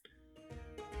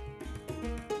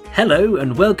Hello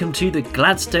and welcome to the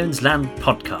Gladstones Land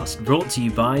podcast, brought to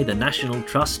you by the National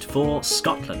Trust for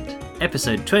Scotland.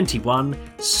 Episode 21,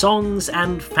 Songs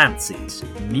and Fancies,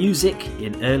 Music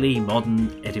in Early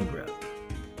Modern Edinburgh.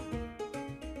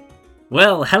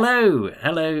 Well,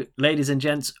 hello ladies and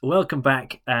gents, welcome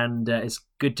back, and it's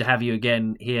good to have you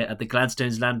again here at the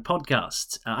Gladstones Land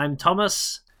podcast. I'm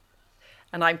Thomas.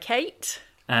 And I'm Kate.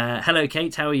 Hello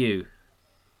Kate, how are you?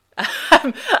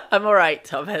 I'm all right,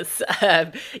 Thomas.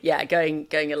 Going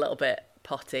a little bit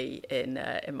potty in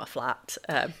my flat.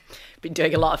 Been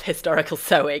doing a lot of historical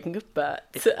sewing,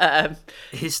 but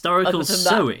historical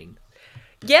sewing.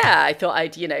 Yeah, I thought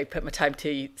I'd put my time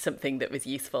to something that was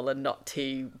useful and not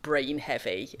too brain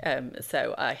heavy.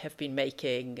 So I have been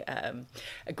making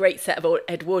a great set of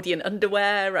Edwardian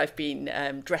underwear. I've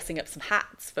been dressing up some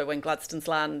hats for when Gladstones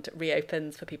Land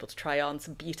reopens for people to try on.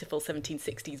 Some beautiful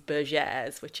 1760s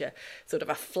bergères, which are sort of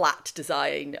a flat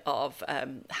design of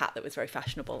hat that was very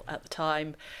fashionable at the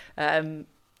time.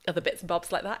 Other bits and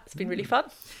bobs like that. It's been really fun.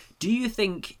 Do you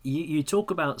think, you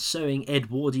talk about sewing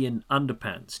Edwardian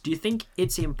underpants, do you think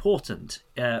it's important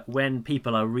when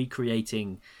people are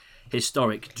recreating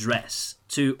historic dress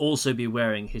to also be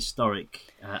wearing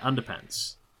historic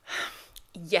underpants?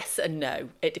 Yes and no.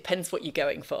 It depends what you're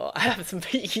going for.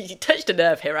 You touched a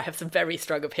nerve here. I have some very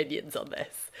strong opinions on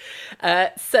this.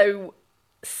 So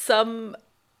some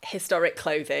historic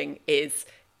clothing is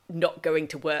not going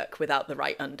to work without the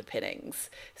right underpinnings.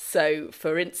 So,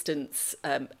 for instance,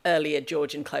 earlier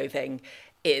Georgian clothing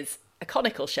is a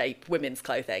conical shape, women's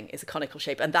clothing is a conical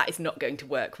shape, and that is not going to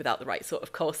work without the right sort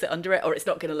of corset under it, or it's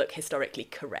not going to look historically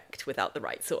correct without the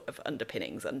right sort of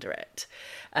underpinnings under it.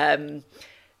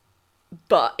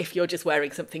 But if you're just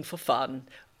wearing something for fun,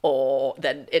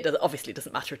 then it obviously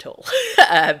doesn't matter at all.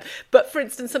 But for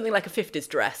instance, something like a 50s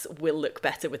dress will look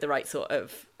better with the right sort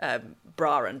of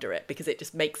bra under it, because it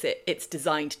just makes it's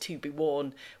designed to be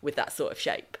worn with that sort of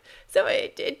shape. So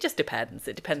it just depends.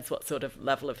 It depends what sort of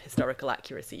level of historical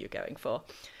accuracy you're going for.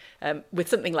 With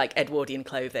something like Edwardian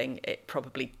clothing, it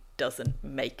probably doesn't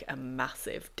make a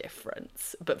massive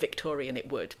difference. But Victorian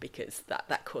it would, because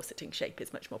that corseting shape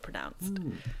is much more pronounced.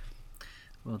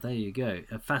 Well, there you go.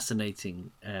 A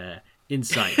fascinating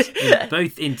insight,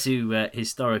 both into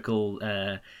historical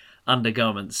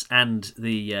undergarments and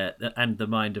the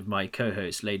mind of my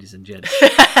co-host, ladies and gents.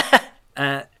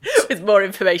 With more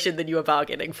information than you were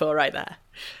bargaining for right there.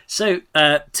 So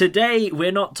today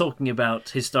we're not talking about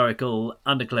historical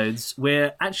underclothes.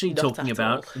 We're actually talking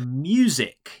about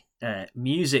music.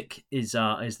 Music is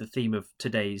the theme of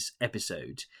today's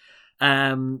episode,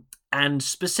 and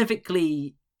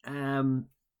specifically.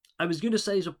 I was going to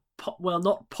say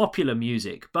not popular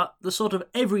music, but the sort of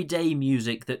everyday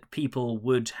music that people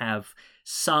would have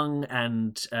sung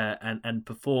and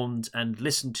performed and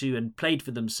listened to and played for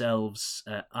themselves,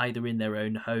 either in their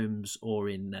own homes or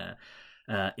in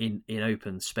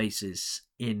open spaces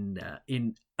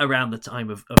in around the time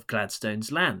of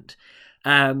Gladstones Land.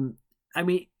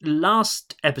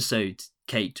 Last episode,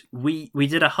 Kate, we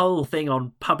did a whole thing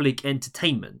on public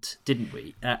entertainment, didn't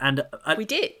we? We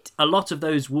did. A lot of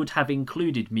those would have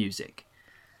included music.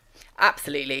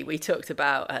 Absolutely. We talked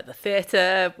about the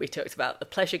theatre, we talked about the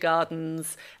pleasure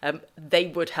gardens. They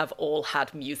would have all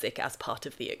had music as part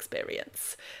of the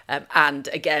experience. And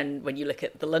again, when you look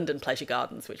at the London pleasure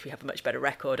gardens, which we have a much better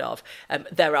record of,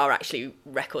 there are actually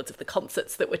records of the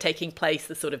concerts that were taking place,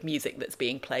 the sort of music that's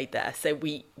being played there. So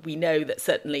we know that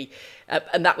certainly,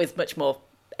 and that was much more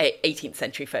 18th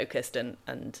century focused,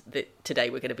 and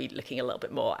today we're going to be looking a little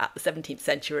bit more at the 17th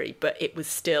century, but it was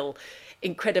still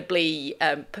incredibly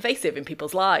pervasive in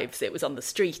people's lives. It was on the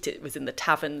street, it was in the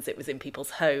taverns, it was in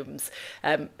people's homes.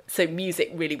 So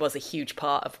music really was a huge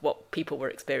part of what people were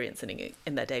experiencing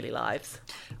in their daily lives.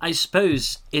 I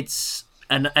suppose it's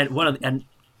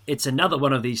it's another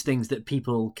one of these things that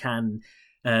people can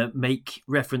make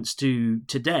reference to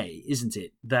today, isn't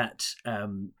it? That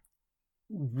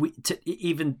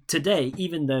even today,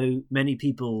 even though many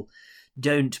people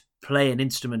don't play an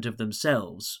instrument of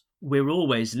themselves, we're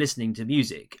always listening to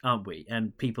music, aren't we?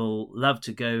 And people love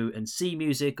to go and see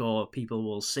music, or people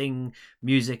will sing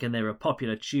music, and there are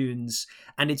popular tunes.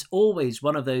 And it's always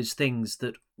one of those things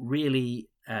that really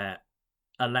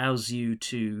allows you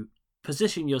to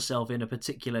position yourself in a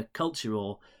particular culture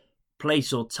or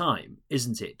place or time,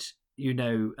 isn't it?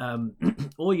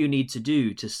 All you need to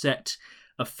do to set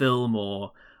a film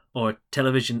or a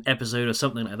television episode or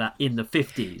something like that in the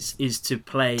 50s is to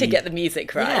get the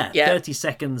music right. Yeah. 30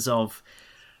 seconds of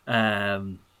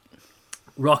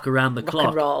rock around the clock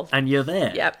and roll, and you're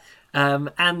there. Yep.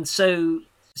 And so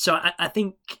I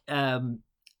think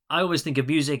I always think of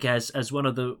music as one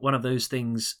of those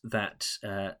things that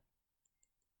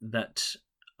that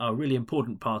are a really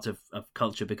important part of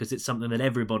culture, because it's something that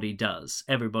everybody does.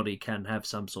 Everybody can have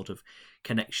some sort of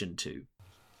connection to.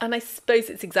 And I suppose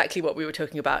it's exactly what we were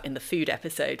talking about in the food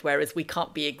episode, whereas we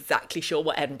can't be exactly sure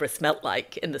what Edinburgh smelt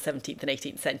like in the 17th and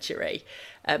 18th century.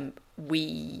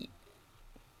 We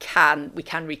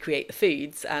can recreate the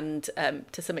foods, and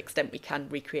to some extent we can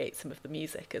recreate some of the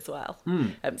music as well.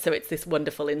 So it's this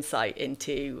wonderful insight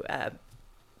into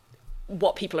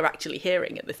what people are actually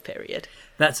hearing at this period.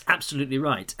 That's absolutely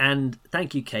right, and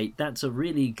thank you, Kate. That's a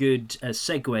really good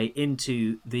segue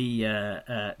into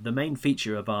the main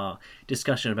feature of our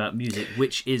discussion about music,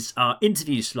 which is our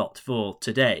interview slot for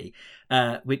today,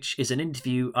 which is an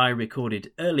interview I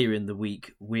recorded earlier in the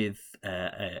week with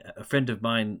a friend of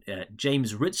mine,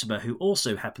 James Ritzmer, who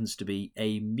also happens to be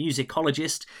a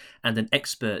musicologist and an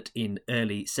expert in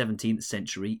early 17th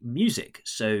century music.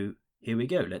 So here we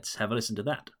go. Let's have a listen to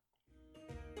that.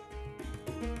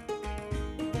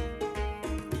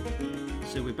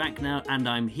 So we're back now, and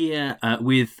I'm here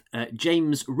with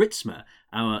James Ritzmer,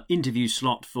 our interview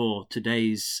slot for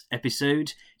today's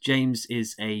episode. James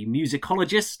is a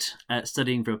musicologist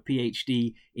studying for a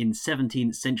PhD in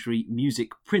 17th century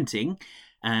music printing.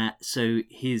 So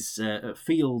his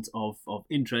field of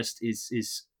interest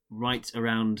is right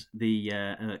around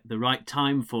the right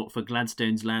time for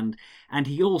Gladstone's Land, and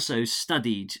he also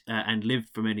studied and lived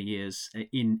for many years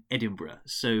in Edinburgh.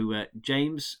 So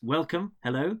James, welcome.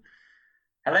 Hello.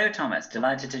 Hello, Thomas.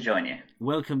 Delighted to join you.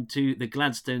 Welcome to the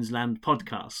Gladstone's Land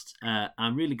podcast.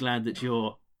 I'm really glad that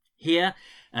you're here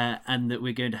and that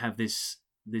we're going to have this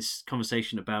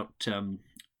conversation about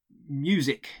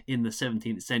music in the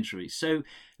 17th century. So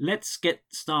let's get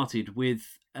started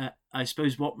with, I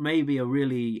suppose, what may be a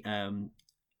really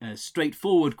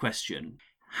straightforward question.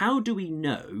 How do we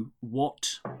know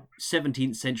what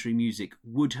 17th century music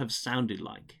would have sounded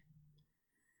like?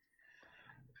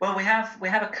 Well, we have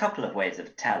a couple of ways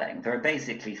of telling. There are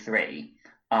basically three.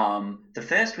 The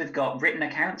first, we've got written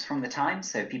accounts from the time,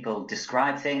 so people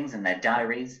describe things in their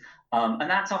diaries, and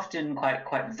that's often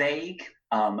quite vague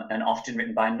and often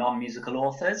written by non-musical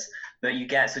authors. But you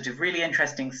get sort of really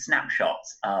interesting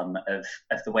snapshots of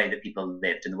the way that people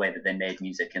lived and the way that they made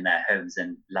music in their homes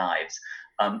and lives.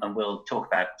 And we'll talk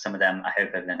about some of them, I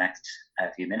hope, over the next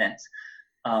few minutes.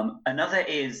 Another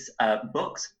is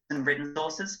books and written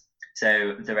sources.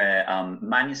 So there are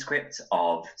manuscripts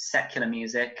of secular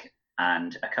music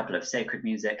and a couple of sacred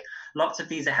music. Lots of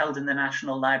these are held in the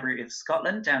National Library of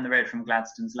Scotland down the road from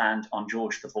Gladstone's Land on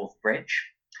George IV Bridge.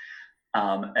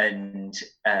 And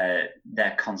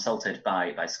they're consulted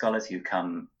by scholars who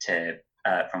come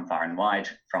from far and wide,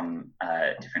 from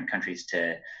different countries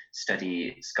to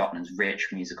study Scotland's rich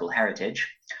musical heritage.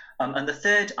 And the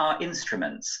third are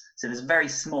instruments. So there's a very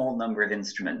small number of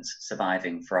instruments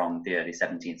surviving from the early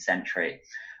 17th century.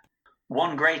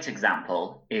 One great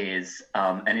example is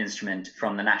an instrument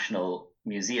from the National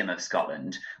Museum of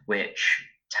Scotland, which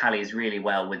tallies really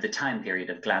well with the time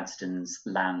period of Gladstone's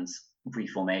Land's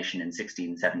reformation in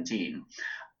 1617.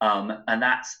 And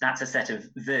that's a set of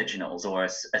virginals, or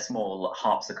a small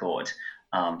harpsichord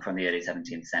from the early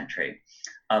 17th century.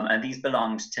 And these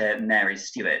belonged to Mary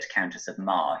Stuart, Countess of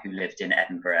Mar, who lived in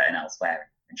Edinburgh and elsewhere,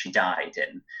 and she died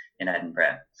in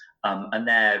Edinburgh. And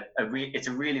it's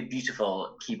a really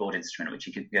beautiful keyboard instrument, which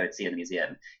you could go and see in the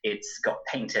museum. It's got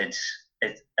painted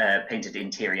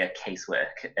interior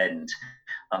casework, and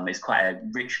it's quite a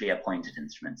richly appointed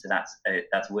instrument. So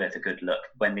that's worth a good look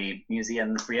when the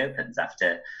museum reopens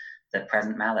after the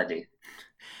present malady.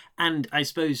 And I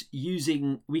suppose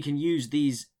we can use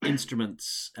these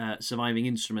instruments, surviving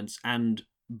instruments, and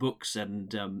books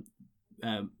and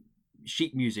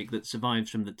sheet music that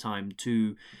survives from the time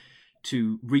to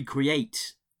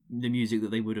recreate the music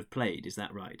that they would have played. Is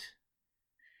that right?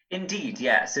 Indeed,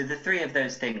 yeah. So the three of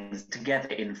those things together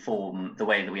inform the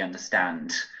way that we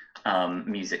understand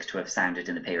music to have sounded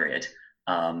in the period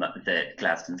that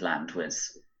Gladstone's Land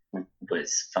was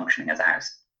functioning as a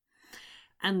house.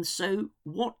 And so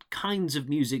what kinds of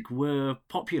music were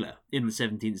popular in the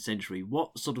 17th century?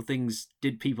 What sort of things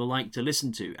did people like to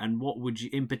listen to? And what would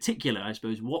you, in particular, I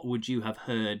suppose, what would you have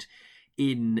heard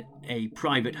in a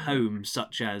private home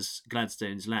such as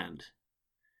Gladstone's Land?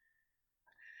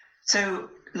 So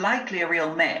likely a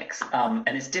real mix, and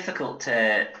it's difficult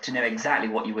to know exactly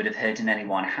what you would have heard in any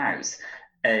one house.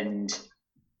 And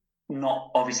not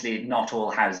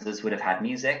all houses would have had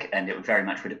music, and it very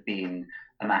much would have been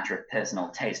a matter of personal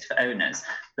taste for owners.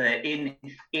 But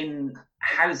in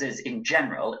houses in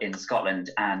general, in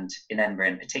Scotland and in Edinburgh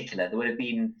in particular, there would have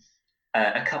been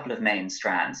a couple of main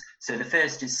strands. So the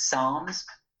first is psalms.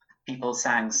 people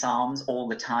sang psalms all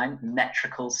the time,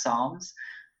 metrical psalms.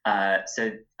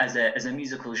 So as a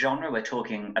musical genre, we're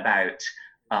talking about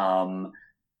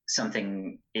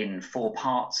something in 4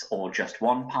 parts or just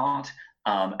 1 part,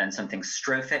 and something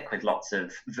strophic with lots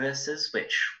of verses,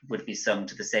 which would be sung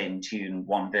to the same tune,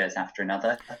 1 verse after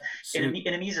another. So,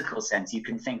 in a musical sense, you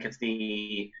can think of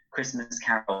the Christmas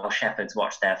carol "Shepherds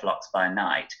Watch Their Flocks by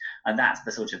Night," and that's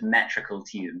the sort of metrical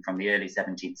tune from the early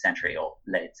 17th century or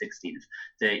late 16th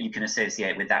that you can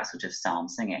associate with that sort of psalm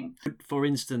singing. for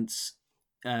instance,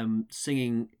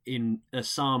 singing in a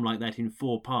psalm like that in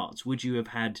 4 parts, would you have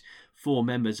had 4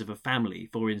 members of a family,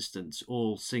 for instance,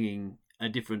 all singing a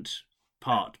different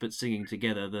part but singing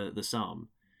together the psalm?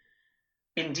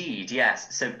 Indeed,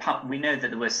 yes. So we know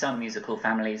that there were some musical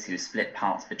families who split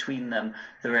parts between them.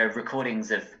 There are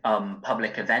recordings of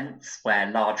public events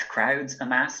where large crowds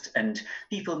amassed, and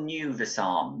people knew the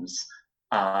psalms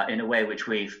in a way which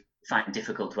we find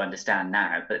difficult to understand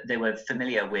now, but they were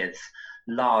familiar with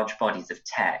large bodies of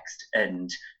text and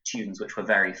tunes which were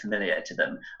very familiar to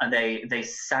them, and they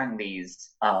sang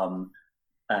these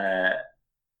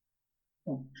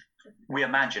we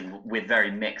imagine with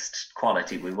very mixed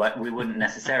quality. We wouldn't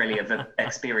necessarily have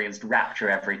experienced rapture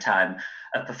every time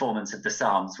a performance of the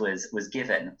psalms was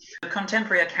given. The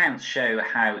contemporary accounts show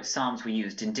how psalms were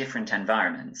used in different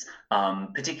environments,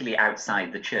 particularly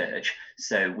outside the church.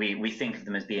 So we think of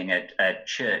them as being a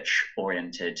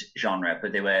church-oriented genre,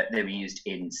 but they were used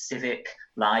in civic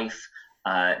life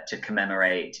to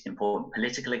commemorate important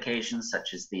political occasions,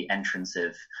 such as the entrance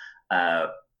of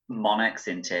monarchs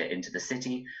into the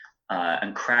city,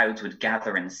 and crowds would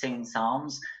gather and sing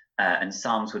psalms, and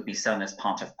psalms would be sung as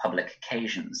part of public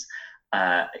occasions,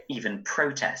 even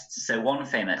protests. So one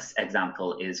famous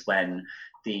example is when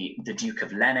the Duke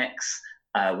of Lennox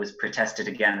was protested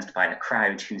against by a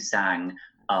crowd who sang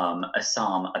a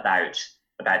psalm about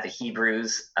the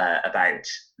Hebrews, about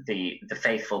the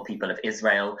faithful people of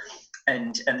Israel.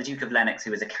 And the Duke of Lennox,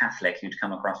 who was a Catholic who'd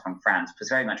come across from France, was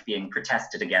very much being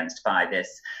protested against by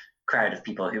this crowd of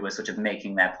people who were sort of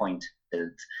making their point of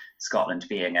Scotland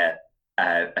being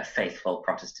a faithful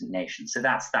Protestant nation. So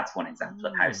that's one example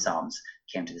of how psalms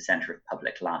came to the centre of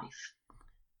public life.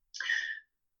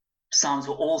 Psalms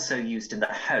were also used in the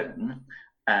home,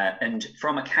 and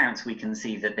from accounts we can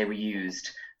see that they were used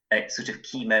at sort of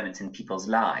key moments in people's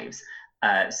lives.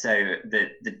 So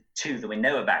the 2 that we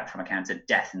know about from accounts are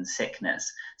death and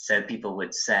sickness. So people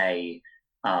would say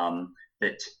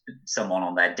that someone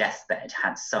on their deathbed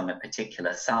had sung a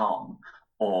particular psalm,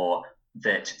 or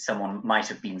that someone might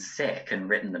have been sick and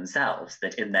written themselves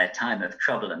that in their time of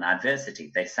trouble and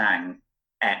adversity they sang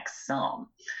X psalm.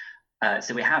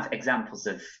 So we have examples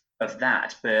of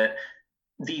that, but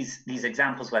these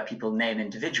examples where people name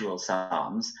individual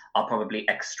psalms are probably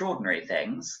extraordinary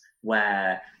things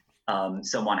where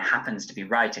someone happens to be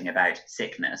writing about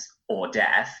sickness or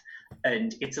death,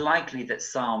 and it's likely that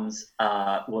psalms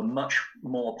were much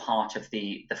more part of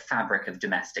the fabric of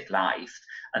domestic life,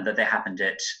 and that they happened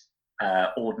at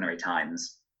ordinary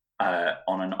times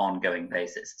on an ongoing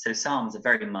basis. So psalms are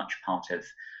very much part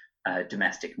of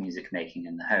domestic music making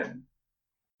in the home.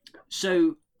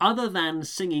 So, other than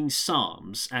singing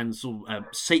psalms and sort of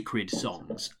sacred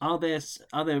songs,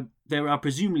 there are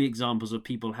presumably examples of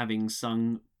people having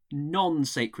sung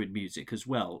non-sacred music as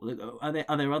well. Are there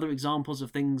other examples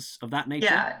of things of that nature?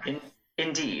 Yeah,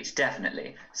 indeed,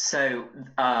 definitely. So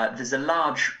there's a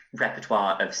large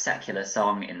repertoire of secular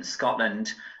song in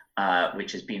Scotland,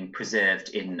 which has been preserved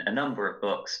in a number of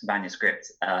books,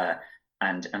 manuscripts,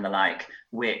 and the like,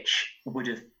 which would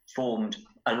have formed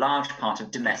a large part of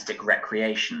domestic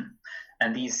recreation.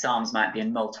 And these psalms might be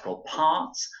in multiple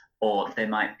parts, or they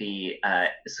might be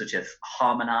sort of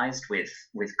harmonized with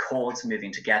chords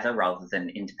moving together rather than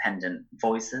independent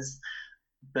voices.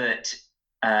 But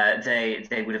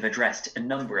they would have addressed a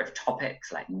number of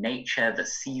topics like nature, the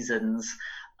seasons,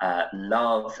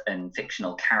 love, and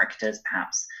fictional characters,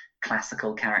 perhaps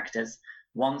classical characters.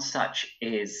 One such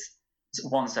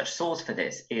source for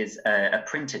this is a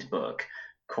printed book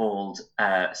called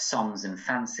Songs and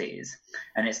Fancies,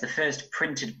 and it's the first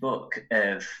printed book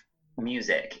of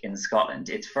music in Scotland.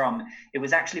 It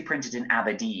was actually printed in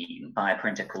Aberdeen by a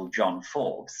printer called John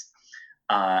Forbes,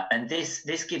 and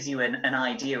this gives you an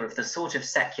idea of the sort of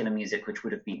secular music which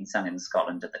would have been sung in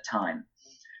Scotland at the time.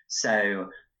 So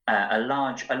a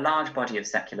large body of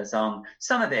secular song,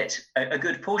 some of it, a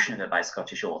good portion of it by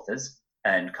Scottish authors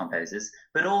and composers,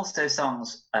 but also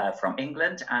songs from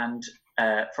England and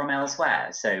from elsewhere,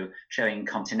 so showing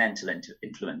continental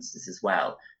influences as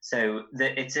well. So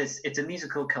it's a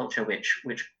musical culture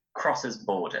which crosses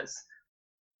borders.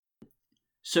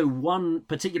 So one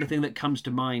particular thing that comes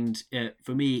to mind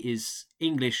for me is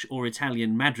English or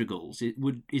Italian madrigals.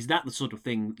 Is that the sort of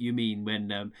thing you mean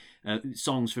when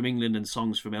songs from England and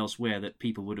songs from elsewhere that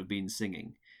people would have been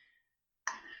singing?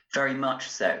 Very much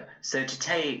so. So to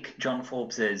take John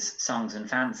Forbes's Songs and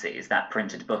Fancies, that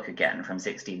printed book again from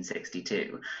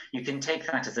 1662, you can take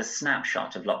that as a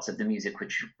snapshot of lots of the music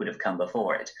which would have come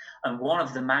before it. And one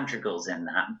of the madrigals in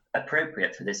that,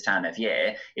 appropriate for this time of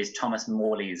year, is Thomas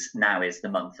Morley's Now is the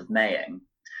Month of Maying.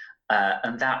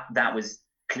 And that was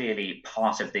clearly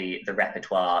part of the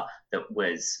repertoire that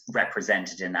was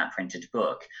represented in that printed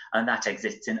book. And that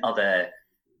exists in other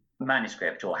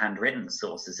manuscript or handwritten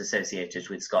sources associated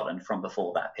with Scotland from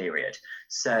before that period.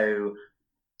 So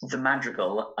the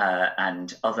madrigal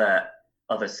and other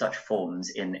such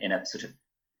forms in a sort of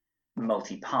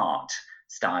multi-part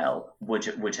style would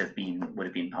have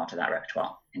been part of that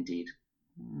repertoire, indeed.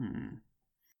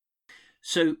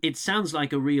 So it sounds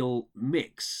like a real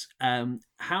mix.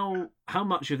 How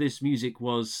much of this music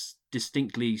was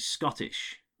distinctly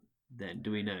Scottish? Then do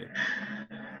we know?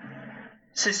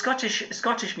 So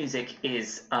Scottish music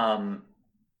is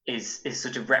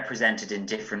sort of represented in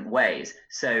different ways.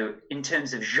 So in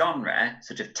terms of genre,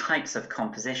 sort of types of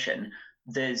composition,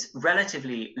 there's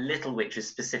relatively little which is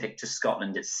specific to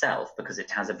Scotland itself because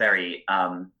it has a very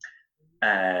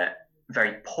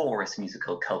very porous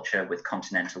musical culture with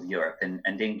continental Europe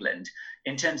and England.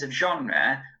 In terms of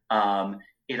genre,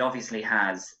 it obviously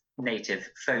has native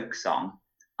folk song.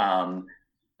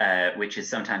 Which is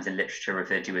sometimes in literature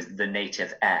referred to as the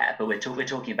native air, but we're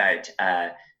talking about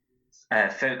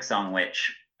folk song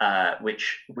which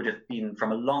would have been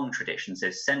from a long tradition, so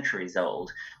centuries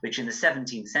old, which in the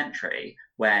 17th century,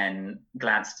 when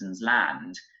Gladstone's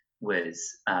land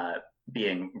was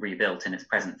being rebuilt in its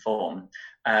present form,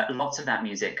 lots of that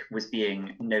music was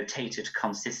being notated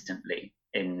consistently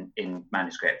in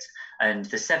manuscripts. And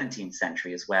the 17th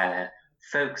century is where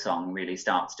folk song really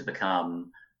starts to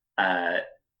become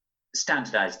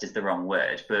standardized is the wrong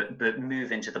word, but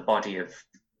move into the body of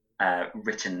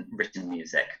written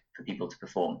music for people to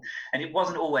perform. And it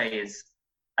wasn't always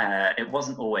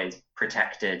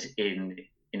protected in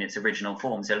its original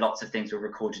form. So lots of things were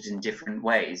recorded in different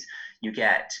ways. You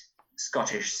get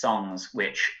Scottish songs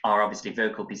which are obviously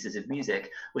vocal pieces of music,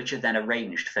 which are then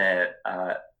arranged for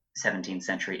 17th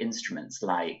century instruments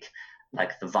like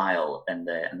the viol and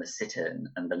the cittern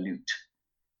and the lute.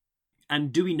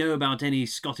 And do we know about any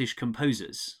Scottish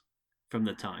composers from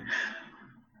the time?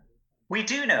 We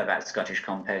do know about Scottish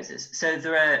composers. So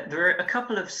there are a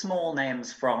couple of small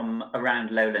names from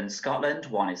around lowland Scotland.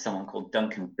 One is someone called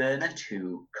Duncan Burnett,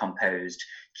 who composed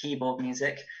keyboard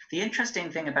music. The interesting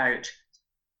thing about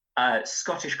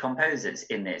Scottish composers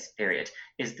in this period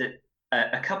is that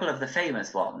a couple of the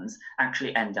famous ones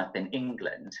actually end up in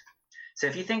England. So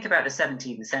if you think about the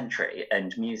 17th century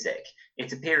and music,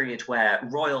 it's a period where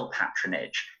royal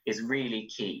patronage is really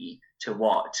key to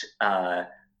what to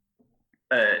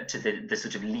the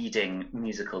sort of leading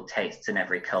musical tastes in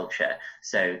every culture.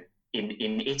 So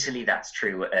in Italy, that's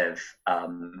true of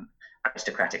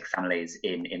aristocratic families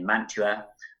in Mantua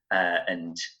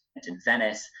and in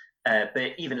Venice.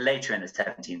 But even later in the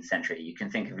 17th century, you can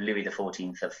think of Louis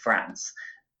XIV of France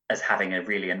as having a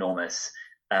really enormous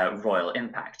royal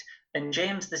impact. And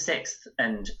James VI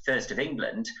and First of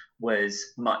England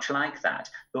was much like that.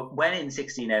 But when in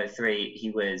 1603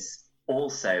 he was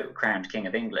also crowned King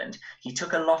of England, he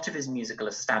took a lot of his musical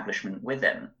establishment with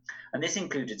him. And this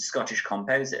included Scottish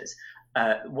composers.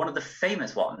 One of the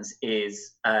famous ones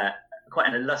is quite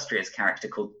an illustrious character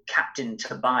called Captain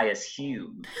Tobias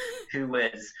Hume, who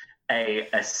was a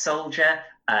soldier,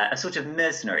 a sort of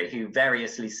mercenary who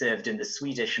variously served in the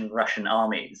Swedish and Russian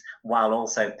armies while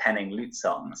also penning lute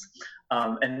songs.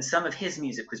 And some of his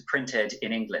music was printed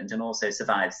in England and also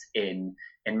survives in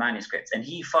manuscripts. And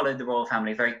he followed the royal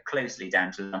family very closely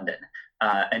down to London.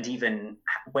 And even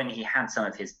when he had some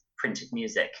of his printed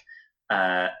music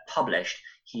published,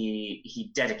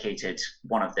 he dedicated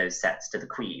one of those sets to the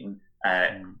Queen,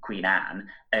 Queen Anne,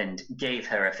 and gave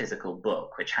her a physical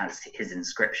book which has his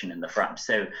inscription in the front.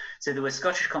 So there were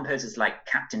Scottish composers like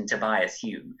Captain Tobias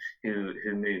Hume who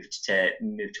moved to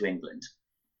England.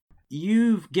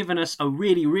 You've given us a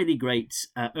really, really great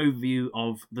overview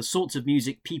of the sorts of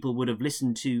music people would have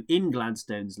listened to in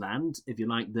Gladstone's land, if you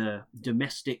like, the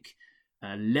domestic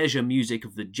leisure music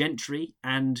of the gentry.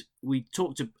 And we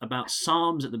talked about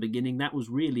psalms at the beginning. That was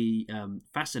really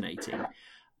fascinating.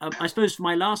 I suppose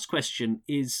my last question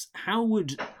is, how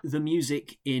would the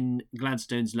music in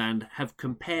Gladstone's land have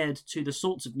compared to the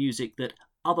sorts of music that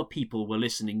other people were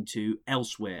listening to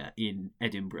elsewhere in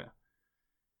Edinburgh?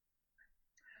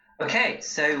 Okay,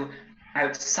 so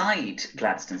outside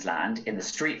Gladstone's land, in the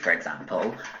street, for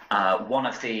example, one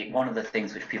of the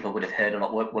things which people would have heard a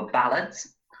lot were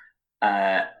ballads.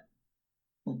 Uh,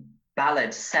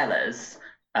 Ballad sellers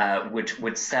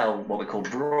would sell what we call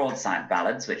broadside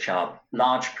ballads, which are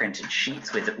large printed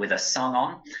sheets with a song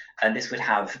on, and this would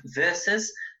have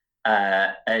verses,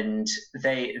 and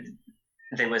they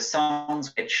were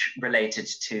songs which related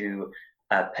to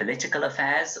political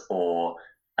affairs or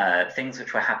things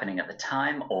which were happening at the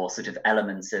time, or sort of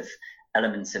elements of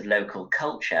local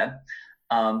culture.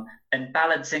 And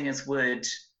ballad singers would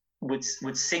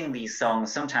sing these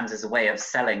songs sometimes as a way of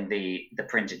selling the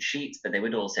printed sheets, but they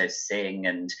would also sing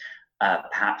and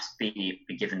perhaps be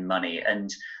given money.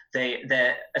 And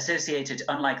they're associated,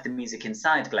 unlike the music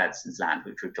inside Gladstone's land,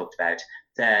 which we've talked about,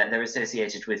 they're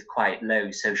associated with quite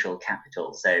low social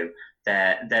capital. So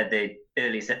they're the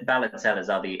early ballad sellers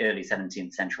are the early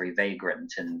 17th century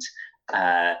vagrant and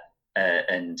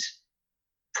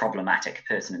problematic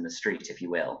person in the street, if you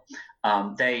will.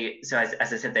 So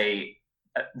as I said, they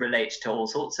relate to all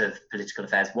sorts of political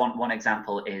affairs. One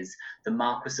example is the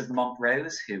Marquis of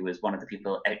Montrose, who was one of the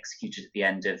people executed at the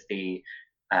end of the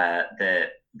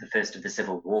first of the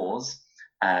civil wars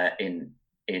in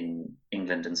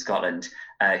England and Scotland,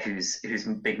 whose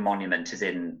big monument is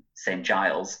in St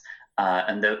Giles.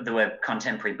 And there were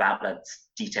contemporary ballads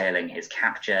detailing his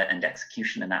capture and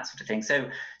execution and that sort of thing. So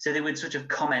they would sort of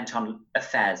comment on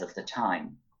affairs of the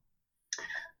time.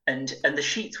 And the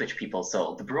sheets which people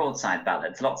sold, the broadside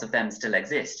ballads, lots of them still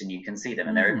exist, and you can see them,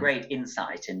 and they're a great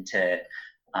insight into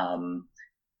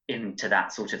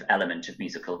that sort of element of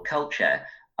musical culture.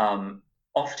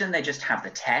 Often they just have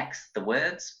the text, the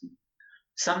words.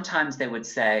 Sometimes they would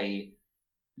say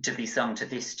to be sung to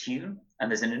this tune, and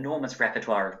there's an enormous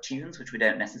repertoire of tunes which we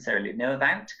don't necessarily know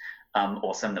about,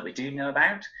 or some that we do know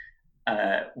about,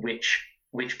 which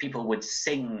people would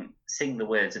sing the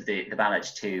words of the ballad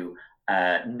to,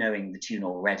 knowing the tune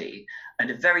already. And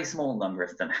a very small number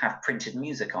of them have printed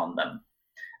music on them.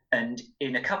 And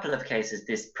in a couple of cases,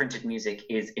 this printed music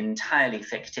is entirely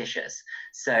fictitious.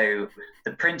 So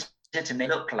the printer, to make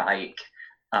it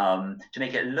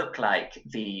look like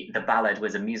the ballad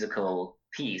was a musical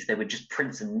piece, they would just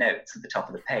print some notes at the top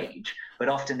of the page. But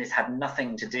often this had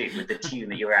nothing to do with the tune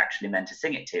that you were actually meant to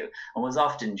sing it to, and was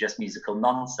often just musical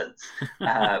nonsense.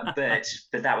 But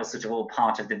that was sort of all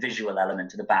part of the visual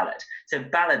element of the ballad. So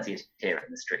ballads you'd hear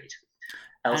in the street.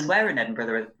 Elsewhere in Edinburgh,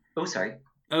 there are... Oh, sorry.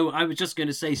 Oh, I was just going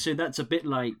to say, so that's a bit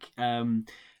like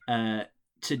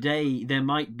today there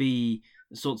might be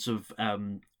sorts of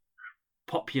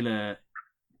popular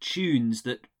tunes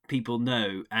that people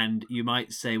know, and you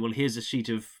might say, well, here's a sheet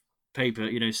of paper,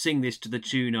 sing this to the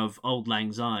tune of Auld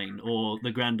Lang Syne or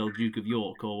the Grand Old Duke of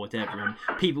York or whatever, and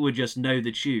people would just know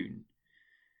the tune.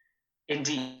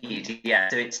 Indeed, yeah.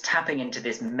 So it's tapping into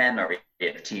this memory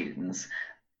of tunes,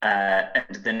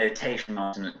 and the notation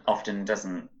often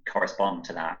doesn't correspond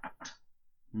to that.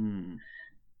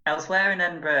 Elsewhere in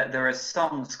Edinburgh, there are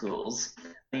song schools.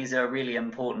 These are a really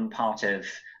important part of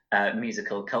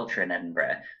musical culture in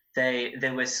Edinburgh.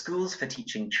 There were schools for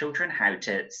teaching children how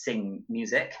to sing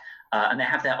music, and they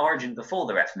have their origin before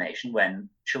the Reformation, when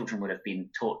children would have been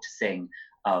taught to sing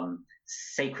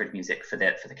sacred music for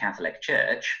the Catholic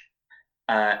Church.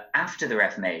 After the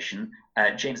Reformation,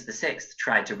 James VI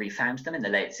tried to refound them in the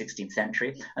late 16th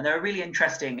century, and they're a really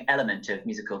interesting element of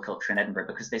musical culture in Edinburgh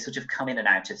because they sort of come in and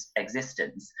out of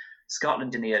existence.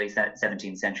 Scotland in the early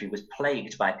 17th century was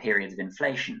plagued by periods of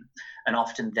inflation, and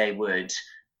often they would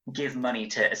give money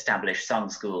to establish song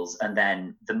schools, and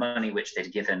then the money which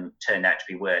they'd given turned out to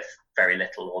be worth very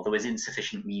little, or there was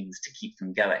insufficient means to keep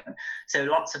them going. So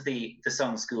lots of the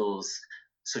song schools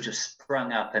sort of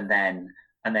sprung up and then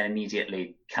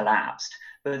immediately collapsed.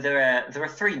 But there are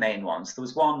three main ones. There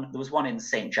was one in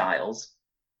St Giles.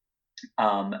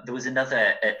 There was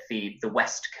another at the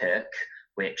West Kirk,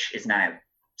 which is now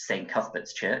St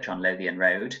Cuthbert's Church on Lothian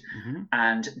Road,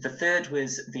 and the third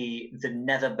was the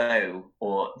Nether Bow,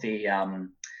 or the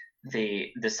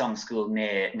song school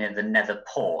near the Nether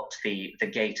Port, the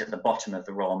gate at the bottom of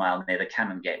the Royal Mile near the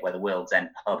Canongate, where the World's End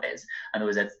pub is. And there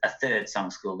was a third song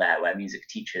school there where music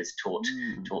teachers taught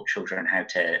children how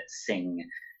to sing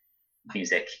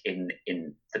music in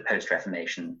the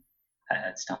post-Reformation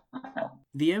style.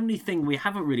 The only thing we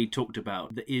haven't really talked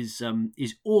about is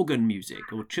organ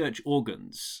music, or church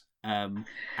organs.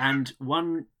 And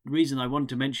one reason I want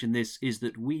to mention this is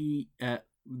that we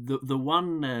the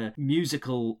one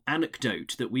musical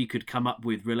anecdote that we could come up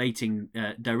with relating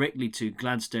directly to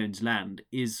Gladstone's land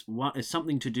is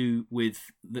something to do with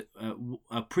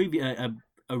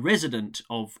a a resident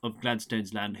of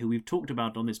Gladstone's Land who we've talked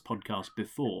about on this podcast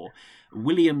before,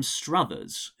 William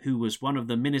Struthers, who was one of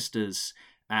the ministers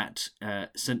at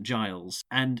St Giles.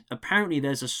 And apparently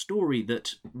there's a story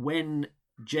that when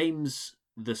James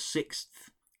VI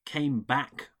came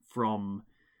back from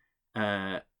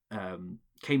England,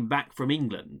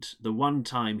 the one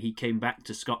time he came back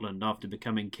to Scotland after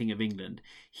becoming King of England,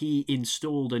 he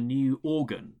installed a new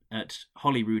organ at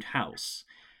Holyrood House.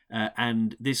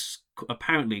 And this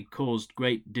apparently caused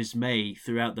great dismay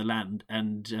throughout the land.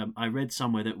 And I read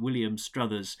somewhere that William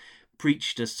Struthers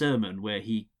preached a sermon where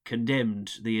he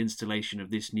condemned the installation of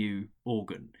this new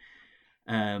organ.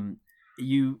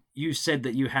 You said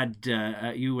that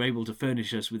you were able to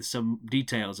furnish us with some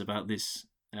details about this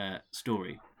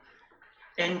story.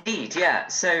 Indeed, yeah.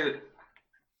 So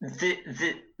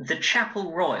the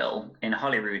Chapel Royal in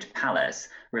Holyrood Palace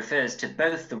refers to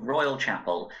both the Royal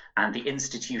Chapel and the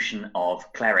institution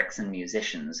of clerics and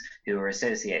musicians who are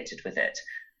associated with it.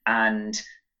 And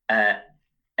at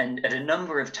a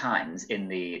number of times in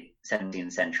the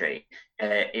 17th century,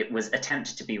 it was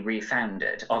attempted to be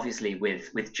refounded. Obviously,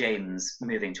 with James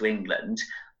moving to England,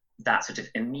 that sort of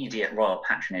immediate royal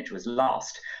patronage was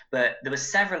lost. But there were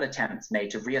several attempts made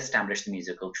to re-establish the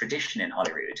musical tradition in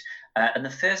Holyrood. And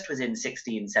the first was in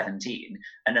 1617,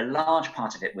 and a large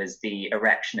part of it was the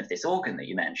erection of this organ that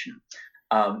you mentioned.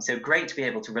 So great to be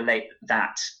able to relate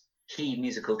that key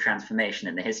musical transformation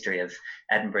in the history of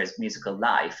Edinburgh's musical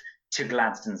life to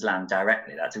Gladstone's Land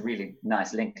directly. That's a really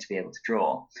nice link to be able to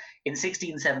draw. In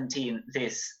 1617,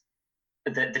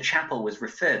 the chapel was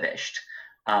refurbished.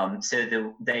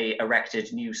 So they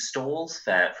erected new stalls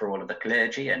for all of the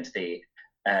clergy and the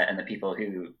people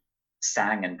who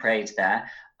sang and prayed there.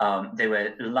 They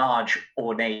were large,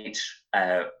 ornate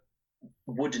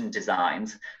wooden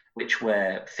designs, which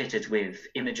were fitted with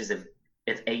images of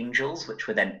angels, which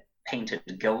were then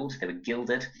painted gold. They were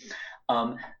gilded.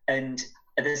 And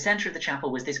at the centre of the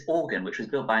chapel was this organ, which was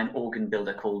built by an organ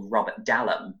builder called Robert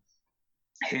Dallam,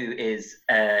 who is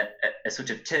a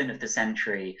sort of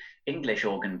turn-of-the-century English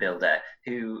organ builder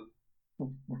who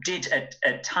did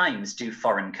at times do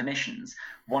foreign commissions,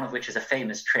 one of which is a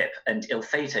famous trip and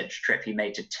ill-fated trip he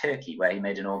made to Turkey, where he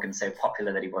made an organ so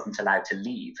popular that he wasn't allowed to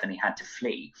leave and he had to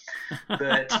flee.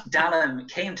 But Dallam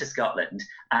came to Scotland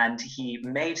and he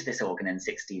made this organ in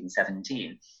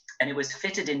 1617. And it was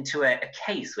fitted into a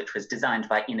case which was designed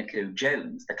by Inigo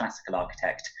Jones, the classical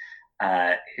architect,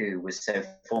 who was so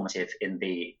formative in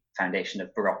the foundation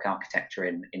of Baroque architecture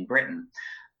in Britain.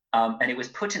 And it was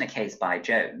put in a case by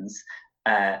Jones,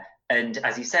 and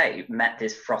as you say, met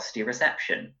this frosty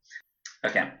reception.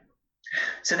 Okay,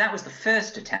 so that was the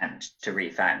first attempt to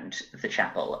refound the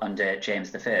chapel under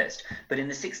James I. But in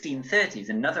the 1630s,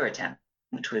 another attempt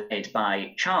was made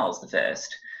by Charles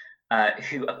I,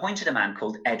 who appointed a man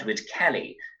called Edward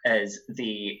Kelly as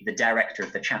the director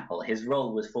of the chapel. His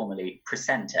role was formerly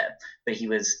precentor, but he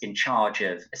was in charge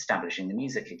of establishing the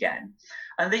music again.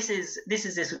 And this is this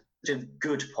sort of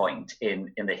good point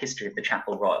in the history of the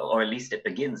Chapel Royal, or at least it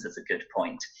begins as a good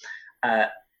point.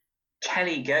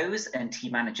 Kelly goes and he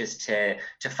manages to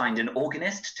find an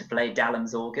organist to play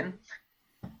Dallam's organ.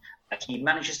 He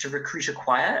manages to recruit a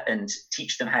choir and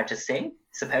teach them how to sing,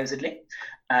 supposedly.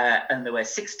 And there were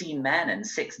 16 men and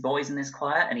 6 boys in this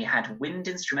choir, and he had wind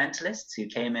instrumentalists who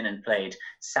came in and played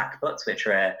sackbuts, which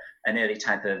are an early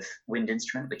type of wind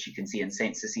instrument, which you can see in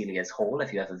St. Cecilia's Hall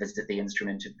if you ever visit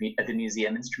the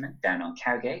museum instrument down on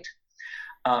Cowgate.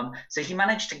 So he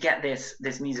managed to get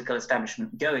this musical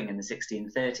establishment going in the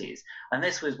 1630s, and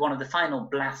this was one of the final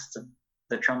blasts of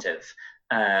the trumpet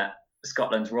of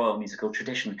Scotland's royal musical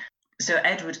tradition. So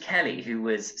Edward Kelly, who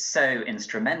was so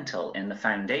instrumental in the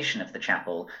foundation of the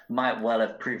chapel, might well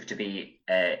have proved to be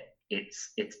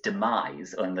its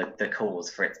demise and the cause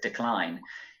for its decline.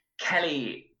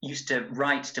 Kelly used to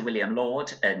write to William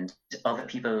Laud and other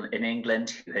people in England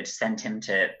who had sent him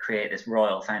to create this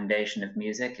royal foundation of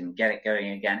music and get it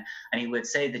going again, and he would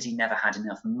say that he never had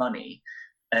enough money.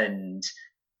 And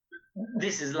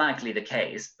this is likely the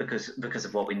case because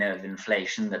of what we know of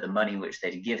inflation, that the money which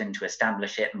they'd given to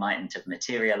establish it mightn't have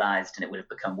materialized and it would have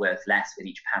become worth less with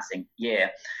each passing year.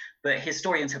 But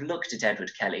historians have looked at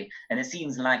Edward Kelly, and it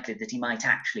seems likely that he might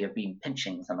actually have been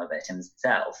pinching some of it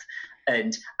himself.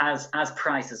 And as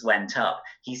prices went up,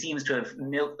 he seems to have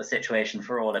milked the situation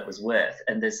for all it was worth.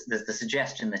 And there's the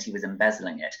suggestion that he was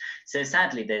embezzling it. So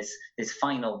sadly, this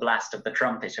final blast of the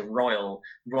trumpet of royal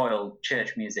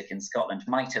church music in Scotland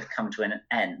might have come to an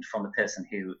end from the person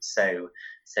who so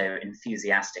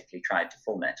enthusiastically tried to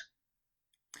form it.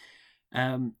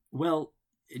 Well,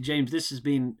 James, this has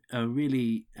been a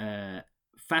really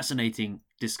fascinating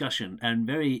discussion and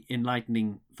very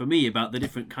enlightening for me about the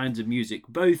different kinds of music,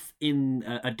 both in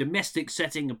a domestic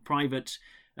setting, a private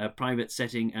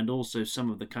setting, and also some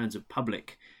of the kinds of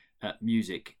public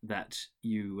music that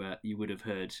you would have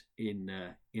heard in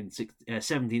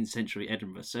 17th century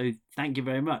Edinburgh. So thank you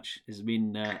very much. It's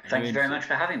been thank you very much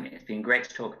for having me. It's been great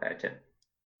to talk about it.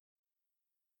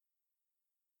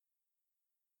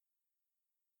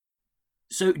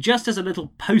 So just as a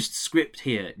little postscript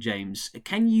here, James,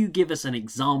 can you give us an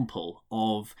example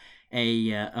of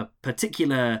a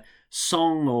particular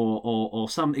song or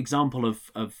some example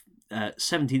of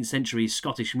 17th century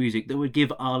Scottish music that would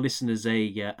give our listeners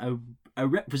a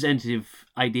representative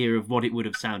idea of what it would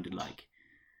have sounded like?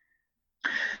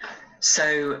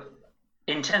 So,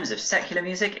 in terms of secular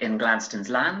music in Gladstone's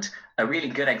land, a really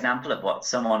good example of what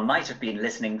someone might have been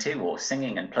listening to or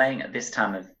singing and playing at this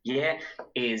time of year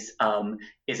is a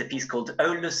piece called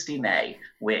O Lusty May,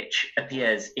 which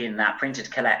appears in that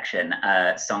printed collection,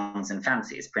 Songs and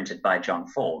Fancies, printed by John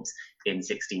Forbes in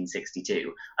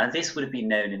 1662. And this would have been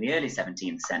known in the early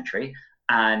 17th century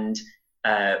and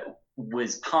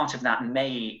was part of that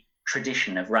May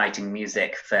tradition of writing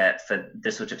music for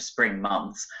the sort of spring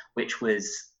months, which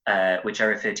I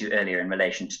referred to earlier in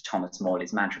relation to Thomas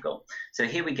Morley's madrigal. So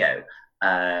here we go.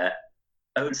 O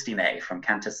Lusty May from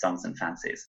Cantus Songs and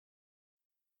Fancies.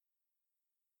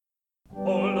 O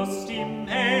lusty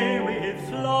May with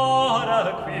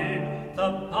Flora Queen,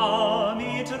 the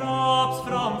balmy drops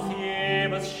from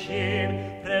Phoebus'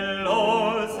 sheen,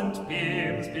 prelucent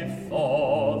beams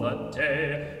before the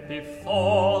day,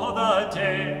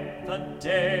 the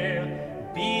day.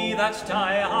 Be that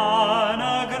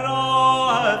Diana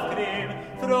groweth green,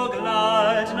 through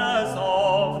gladness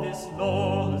of this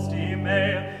lusty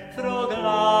May, through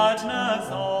gladness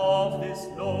of this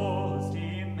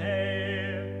lusty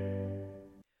May.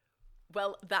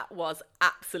 Well, that was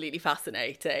absolutely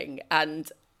fascinating,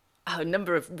 and a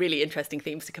number of really interesting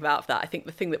themes to come out of that. I think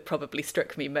the thing that probably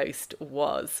struck me most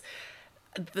was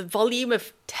the volume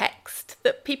of text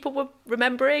that people were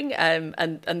remembering,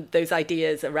 and those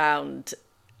ideas around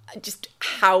just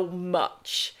how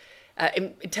much,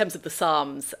 in terms of the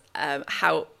Psalms,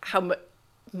 how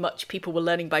much people were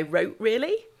learning by rote,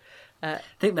 really. I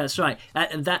think that's right.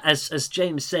 And that, as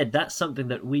James said, that's something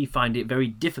that we find it very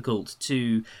difficult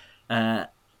to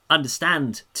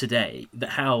understand today,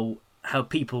 that how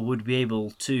people would be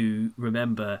able to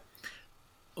remember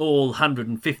all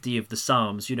 150 of the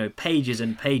Psalms, pages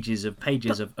and pages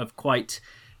of quite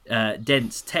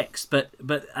dense text. But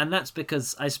that's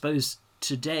because I suppose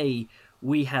today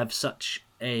we have such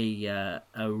a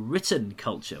written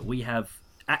culture. We have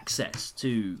access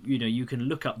to, you can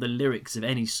look up the lyrics of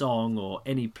any song or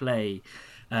any play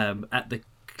at the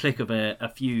click of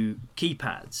a few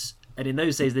keypads. And in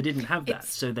those days, they didn't have that,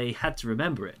 so they had to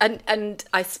remember it. And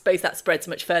I suppose that spreads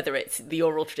much further. It's the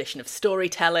oral tradition of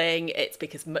storytelling. It's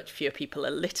because much fewer people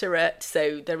are literate.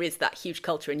 So there is that huge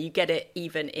culture, and you get it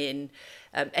even in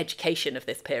education of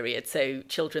this period. So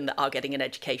children that are getting an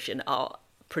education are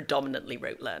predominantly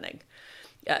rote learning.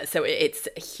 So it's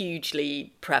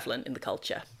hugely prevalent in the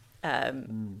culture.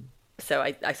 So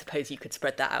I suppose you could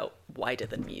spread that out wider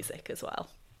than music as well.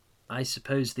 I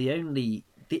suppose the only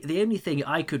thing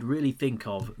I could really think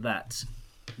of that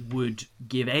would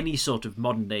give any sort of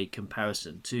modern day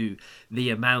comparison to the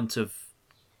amount of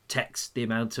text, the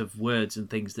amount of words and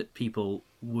things that people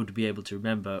would be able to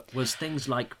remember was things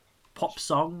like pop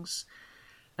songs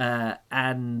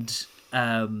and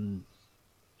some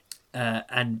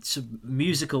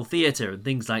musical theatre and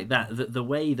things like that. The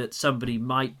way that somebody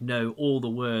might know all the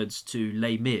words to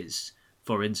Les Mis,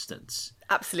 for instance.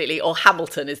 Absolutely. Or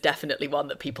Hamilton is definitely one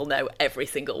that people know every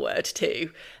single word to.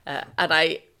 And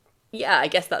I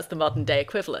guess that's the modern day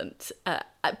equivalent.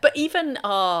 But even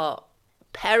our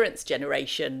parents'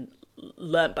 generation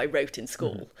learnt by rote in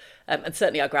school. And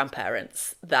certainly our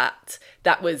grandparents, that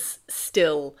was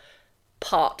still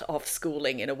part of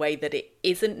schooling in a way that it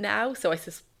isn't now. So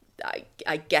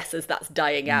I guess as that's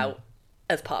dying out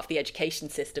as part of the education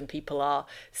system, people are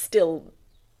still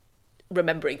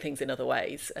remembering things in other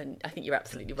ways. And I think you're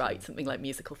absolutely right. Something like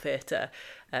musical theatre.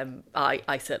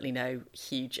 I certainly know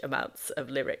huge amounts of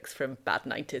lyrics from bad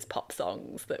 90s pop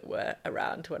songs that were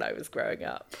around when I was growing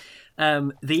up.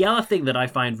 The other thing that I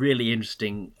find really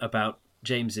interesting about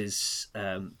James's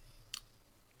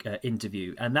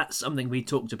interview, and that's something we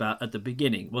talked about at the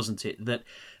beginning, wasn't it? That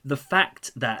the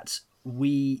fact that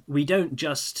we don't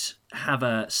just have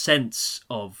a sense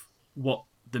of what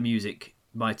the music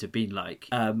might have been like.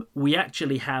 We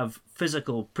actually have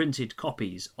physical printed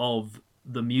copies of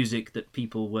the music that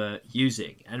people were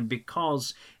using. And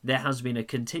because there has been a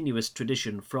continuous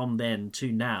tradition from then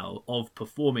to now of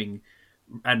performing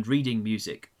and reading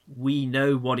music, we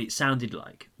know what it sounded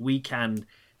like. We can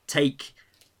take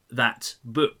that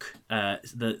book,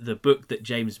 the book that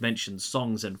James mentioned,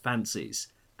 Songs and Fancies,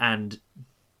 and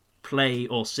play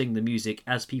or sing the music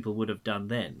as people would have done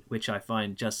then, which I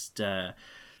find just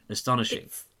astonishing.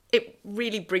 It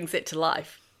really brings it to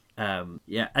life.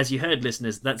 As you heard,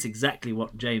 listeners, that's exactly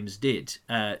what James did.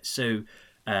 So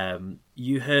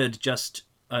you heard just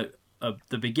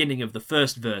the beginning of the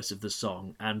first verse of the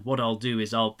song, and what I'll do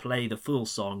is I'll play the full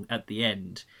song at the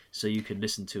end so you can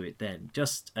listen to it then.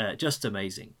 Just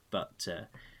amazing. But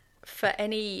for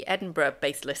any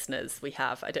Edinburgh-based listeners, we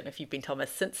have, I don't know if you've been,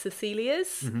 Thomas, St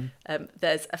Cecilia's.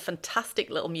 There's a fantastic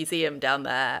little museum down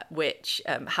there which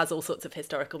has all sorts of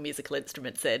historical musical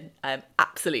instruments in.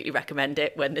 Absolutely recommend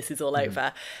it when this is all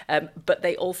over. But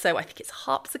they also, I think it's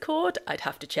harpsichord, I'd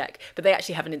have to check, but they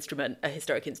actually have an instrument, a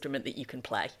historic instrument that you can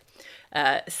play.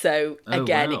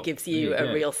 It gives you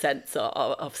a real sense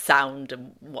of sound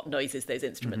and what noises those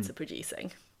instruments are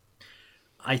producing.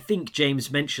 I think James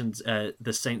mentioned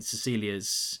the St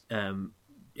Cecilia's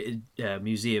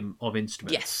Museum of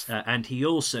Instruments. Yes. And he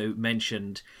also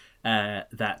mentioned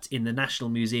that in the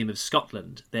National Museum of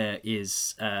Scotland there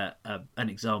is an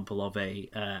example of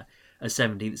a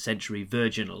 17th century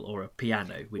virginal or a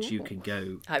piano, which you can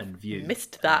go and view. I've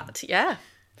missed that, yeah.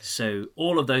 So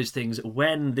all of those things,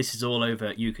 when this is all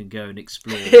over, you can go and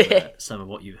explore some of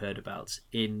what you've heard about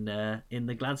in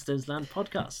the Gladstone's Land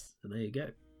podcast. So there you go.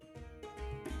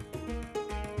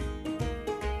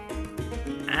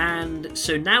 And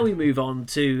so now we move on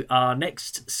to our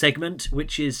next segment,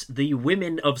 which is the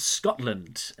Women of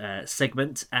Scotland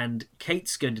segment. And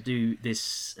Kate's going to do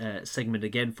this segment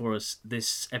again for us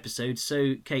this episode.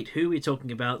 So, Kate, who are we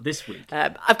talking about this week?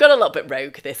 I've got a little bit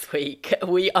rogue this week.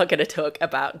 We are going to talk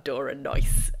about Dora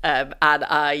Noyce.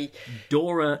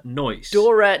 Dora Noyce.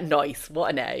 Dora Noyce,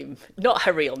 what a name. Not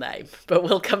her real name, but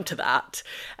we'll come to that.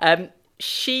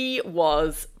 She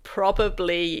was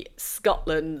probably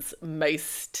Scotland's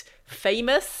most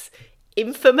famous,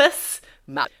 infamous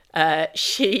man.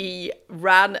 She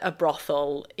ran a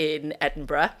brothel in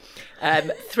Edinburgh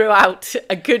throughout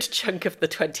a good chunk of the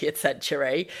 20th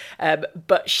century,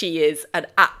 but she is an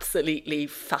absolutely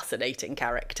fascinating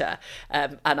character,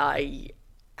 and I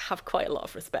have quite a lot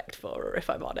of respect for her, if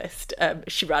I'm honest.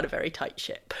 She ran a very tight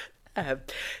ship.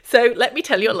 So let me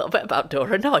tell you a little bit about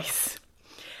Dora Noyce.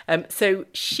 So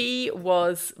she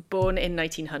was born in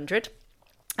 1900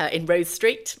 in Rose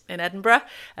Street in Edinburgh,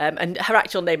 and her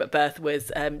actual name at birth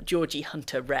was Georgie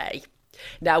Hunter Ray.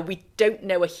 Now, we don't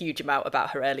know a huge amount about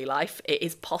her early life. It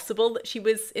is possible that she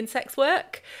was in sex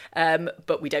work,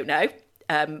 but we don't know.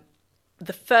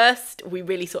 The first we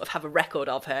really sort of have a record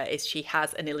of her is she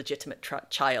has an illegitimate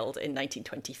child in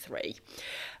 1923.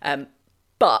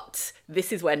 But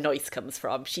this is where Noyce comes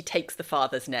from. She takes the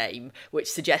father's name, which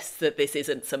suggests that this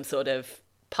isn't some sort of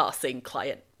passing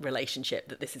client relationship,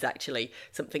 that this is actually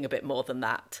something a bit more than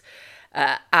that.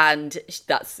 And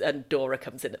Dora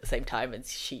comes in at the same time, and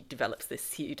she develops this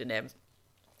pseudonym.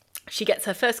 She gets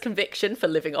her first conviction for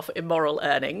living off immoral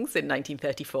earnings in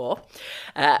 1934.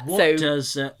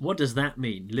 What does that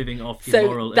mean, living off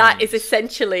immoral earnings? So that is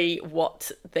essentially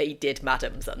what they did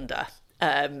madams under.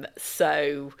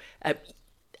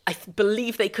 I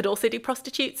believe they could also do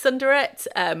prostitutes under it,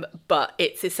 but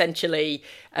it's essentially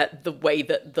the way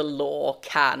that the law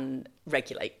can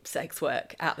regulate sex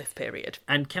work at this period.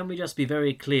 And can we just be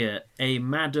very clear, a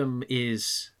madam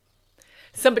is...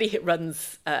 somebody who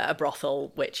runs a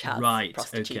brothel which has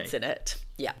prostitutes in it.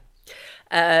 Yeah.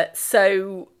 And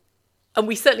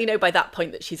we certainly know by that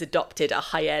point that she's adopted a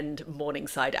high-end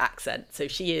Morningside accent, so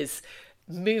she is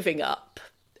moving up.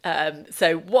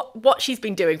 So what she's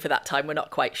been doing for that time, we're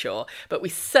not quite sure. But we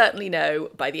certainly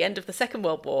know by the end of the Second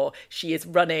World War, she is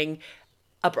running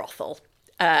a brothel.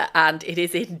 And it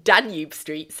is in Danube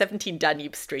Street, 17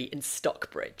 Danube Street in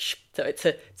Stockbridge. So it's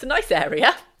a nice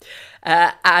area.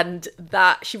 And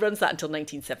that she runs that until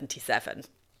 1977.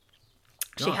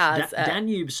 She has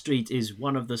Danube Street is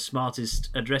one of the smartest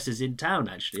addresses in town,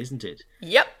 actually, isn't it?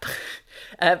 Yep.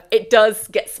 It does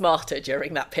get smarter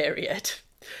during that period.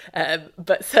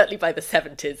 But certainly by the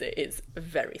 70s, it is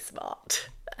very smart.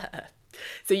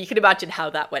 So you can imagine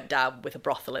how that went down with a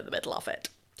brothel in the middle of it.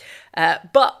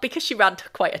 But because she ran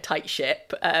quite a tight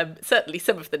ship, certainly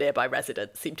some of the nearby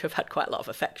residents seem to have had quite a lot of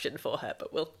affection for her,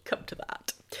 but we'll come to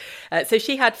that. So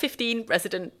she had 15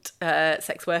 resident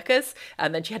sex workers,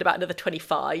 and then she had about another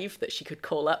 25 that she could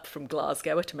call up from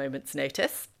Glasgow at a moment's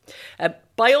notice.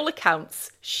 By all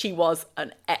accounts, she was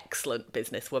an excellent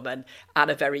businesswoman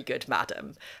and a very good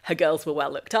madam. Her girls were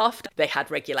well looked after, they had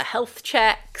regular health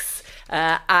checks,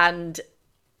 and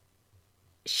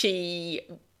she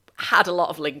had a lot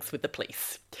of links with the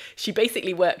police. She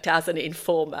basically worked as an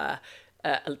informer.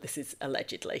 This is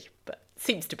allegedly, but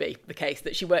seems to be the case,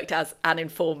 that she worked as an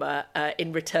informer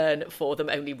in return for them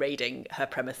only raiding her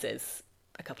premises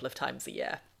a couple of times a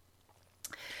year.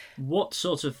 What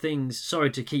sort of things, sorry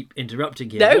to keep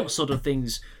interrupting here, No. What sort of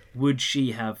things would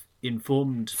she have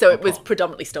informed So it upon? was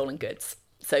predominantly stolen goods.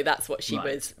 So that's what she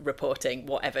Right. was reporting.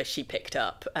 Whatever she picked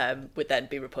up would then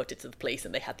be reported to the police,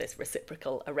 and they had this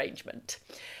reciprocal arrangement.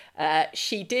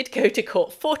 She did go to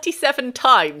court 47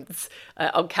 times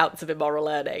on counts of immoral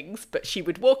earnings, but she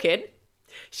would walk in,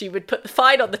 she would put the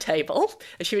fine on the table,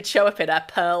 and she would show up in her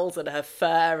pearls and her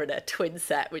fur and her twin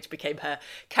set, which became her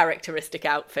characteristic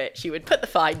outfit. She would put the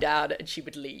fine down and she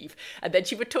would leave. And then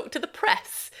she would talk to the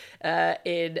press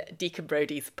in Deacon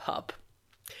Brodie's pub.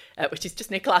 Which is just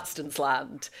near Gladstone's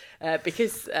land,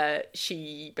 because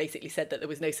she basically said that there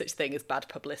was no such thing as bad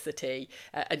publicity,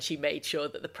 and she made sure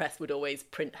that the press would always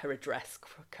print her address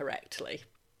correctly.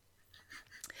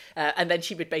 And then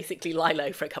she would basically lie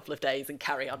low for a couple of days and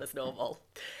carry on as normal.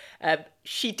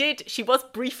 She was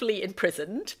briefly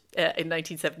imprisoned in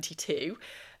 1972,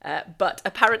 but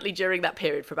apparently during that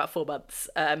period, for about 4 months,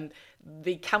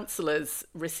 the councillors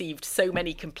received so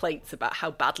many complaints about how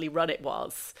badly run it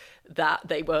was that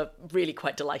they were really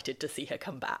quite delighted to see her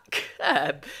come back.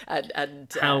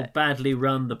 And how badly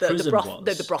run the prison was? No,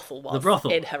 the brothel was, the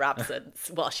brothel. in her absence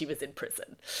while she was in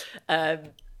prison.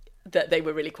 That they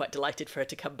were really quite delighted for her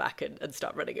to come back and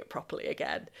start running it properly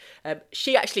again.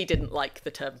 She actually didn't like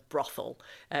the term brothel.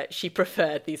 She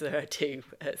preferred, these are her two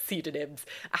pseudonyms,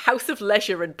 a house of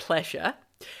leisure and pleasure,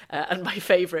 and my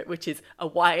favourite, which is a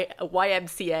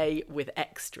YMCA with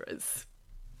extras.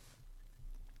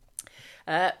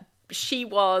 She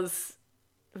was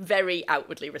very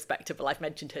outwardly respectable. I've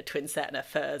mentioned her twin set and her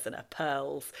furs and her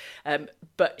pearls,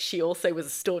 but she also was a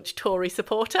staunch Tory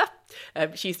supporter.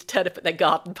 She used to turn up at their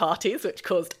garden parties, which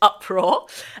caused uproar,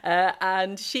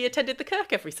 and she attended the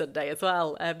kirk every Sunday as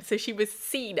well. So she was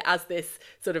seen as this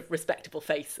sort of respectable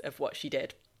face of what she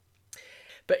did.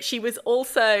 But she was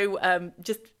also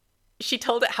she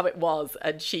told it how it was,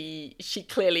 and she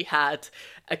clearly had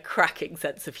a cracking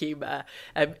sense of humour.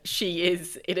 She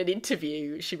is, in an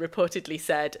interview, she reportedly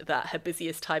said that her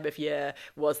busiest time of year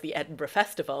was the Edinburgh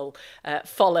Festival,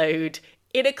 followed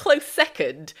in a close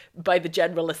second by the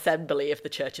General Assembly of the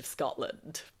Church of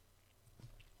Scotland.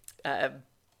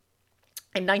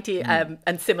 And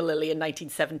similarly in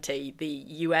 1970, the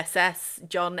USS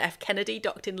John F. Kennedy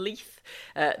docked in Leith.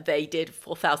 They did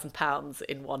 £4,000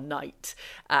 in one night,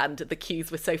 and the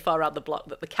queues were so far around the block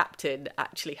that the captain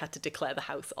actually had to declare the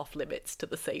house off limits to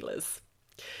the sailors.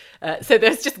 So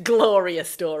there's just glorious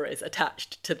stories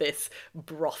attached to this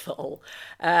brothel.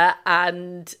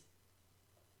 And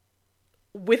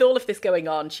with all of this going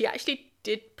on, she actually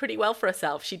did pretty well for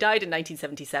herself. She died in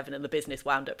 1977 and the business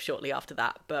wound up shortly after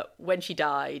that. But when she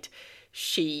died,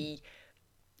 she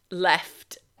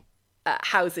left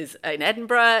houses in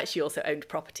Edinburgh. She also owned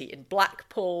property in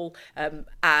Blackpool.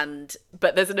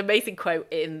 But there's an amazing quote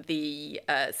in the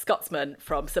Scotsman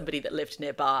from somebody that lived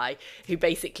nearby who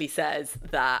basically says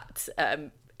that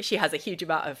she has a huge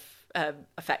amount of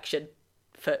affection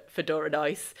for Dora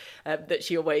Noyce, that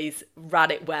she always ran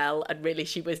it well, and really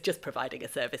she was just providing a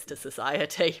service to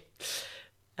society.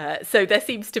 So there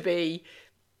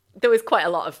was quite a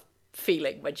lot of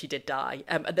feeling when she did die.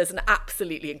 And there's an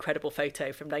absolutely incredible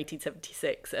photo from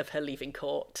 1976 of her leaving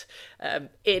court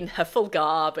in her full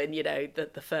garb and,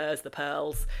 the furs, the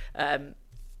pearls. And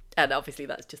obviously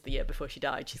that's just the year before she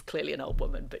died. She's clearly an old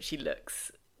woman, but she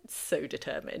looks so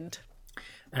determined.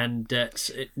 And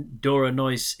Dora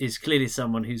Noyce is clearly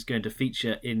someone who's going to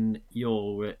feature in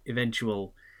your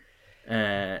eventual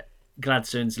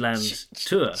Gladstone's Land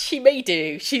tour. She may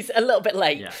do. She's a little bit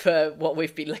late for what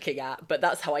we've been looking at, but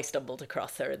that's how I stumbled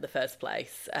across her in the first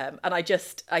place. And I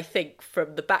think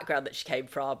from the background that she came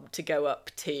from, to go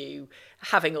up to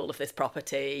having all of this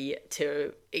property,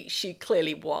 she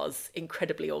clearly was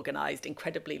incredibly organised,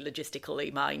 incredibly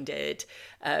logistically minded,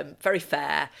 very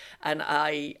fair. And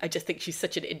I just think she's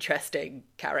such an interesting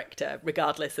character,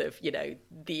 regardless of,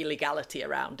 the illegality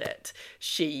around it.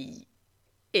 She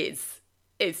is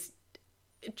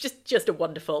just a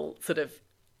wonderful sort of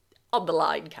on the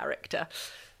line character.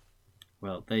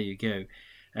 Well, there you go.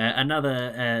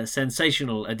 Another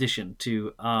sensational addition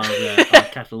to our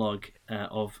catalogue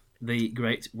of the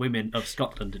great women of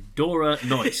Scotland, Dora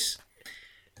Noyce.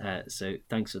 So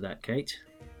thanks for that, Kate.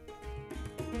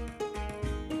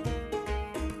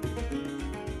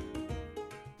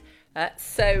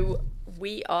 So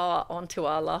we are on to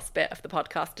our last bit of the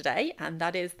podcast today, and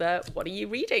that is the what are you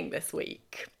reading this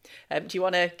week? Do you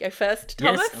want to go first,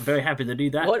 Thomas? Yes, I'm very happy to do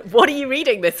that. What are you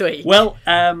reading this week? Well,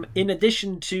 in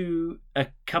addition to a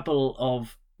couple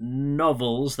of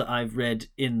novels that I've read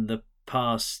in the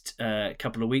past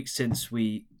couple of weeks since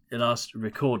we last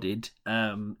recorded,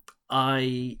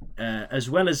 I as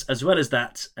well as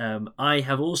that, I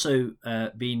have also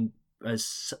been,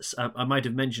 as I might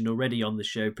have mentioned already on the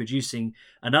show, producing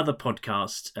another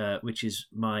podcast, which is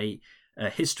my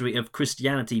History of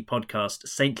Christianity podcast,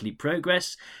 Saintly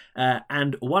Progress.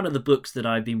 And one of the books that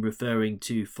I've been referring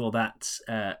to for that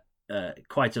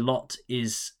quite a lot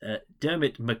is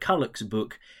Dermot McCulloch's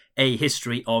book, A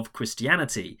History of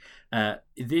Christianity.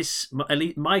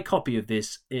 My copy of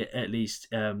this, at least,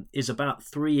 is about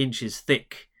 3 inches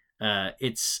thick.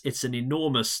 It's an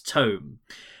enormous tome.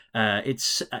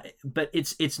 It's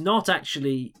not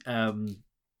actually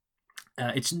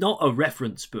it's not a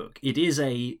reference book. It is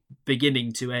a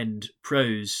beginning to end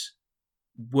prose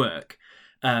work,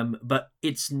 but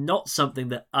it's not something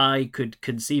that I could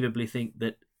conceivably think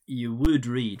that you would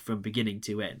read from beginning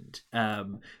to end,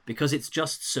 because it's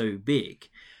just so big.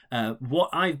 What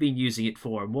I've been using it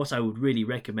for, and what I would really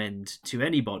recommend to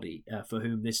anybody for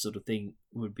whom this sort of thing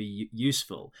would be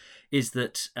useful, is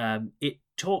that it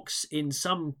talks in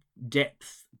some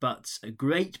depth but a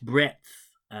great breadth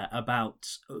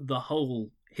about the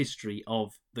whole history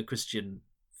of the Christian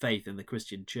faith and the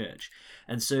Christian church.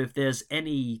 And so if there's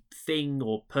any thing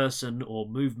or person or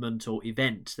movement or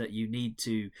event that you need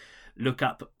to look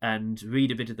up and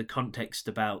read a bit of the context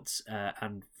about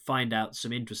and find out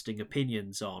some interesting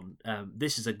opinions on,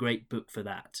 this is a great book for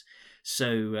that.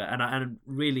 So and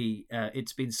really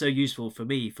it's been so useful for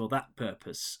me for that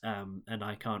purpose, and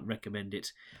I can't recommend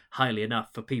it highly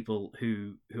enough for people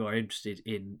who are interested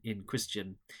in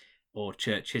Christian or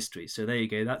church history. So there you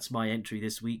go, that's my entry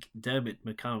this week, Dermot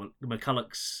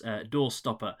McCulloch's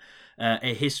Doorstopper,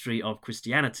 A History of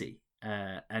Christianity.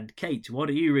 And Kate, what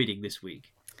are you reading this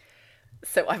week?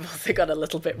 So I've also gone a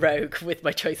little bit rogue with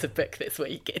my choice of book this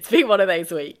week. It's been one of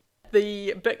those weeks.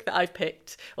 The book that I've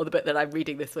picked, or the book that I'm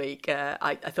reading this week,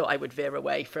 I thought I would veer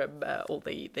away from all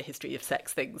the history of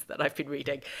sex things that I've been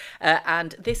reading.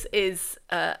 And this is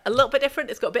a little bit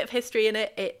different. It's got a bit of history in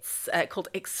it. It's called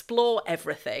Explore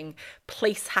Everything,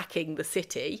 Place Hacking the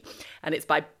City. And it's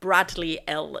by Bradley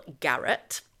L.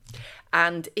 Garrett.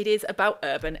 And it is about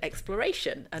urban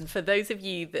exploration. And for those of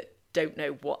you that don't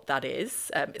know what that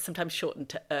is, it's sometimes shortened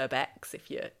to Urbex if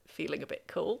you're feeling a bit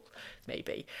cool,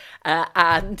 maybe.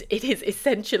 And it is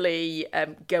essentially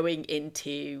going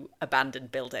into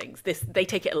abandoned buildings. They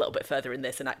take it a little bit further in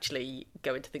this and actually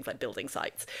go into things like building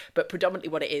sites. But predominantly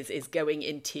what it is going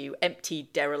into empty,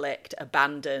 derelict,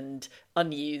 abandoned,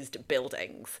 unused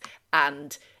buildings.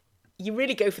 And you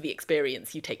really go for the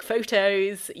experience. You take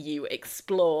photos, you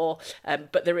explore,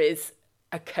 but there is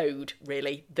a code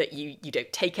really that you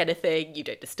don't take anything, you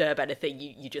don't disturb anything,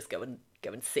 you just go and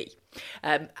see.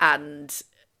 And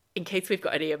in case we've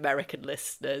got any American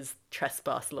listeners,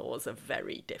 trespass laws are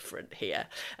very different here.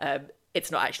 It's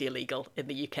not actually illegal in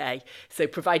the UK. So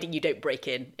providing you don't break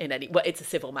in any, well, it's a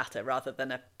civil matter rather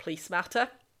than a police matter.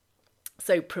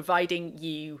 So providing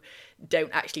you don't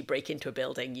actually break into a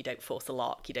building, you don't force a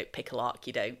lock, you don't pick a lock,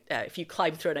 you don't, if you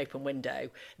climb through an open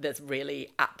window, there's really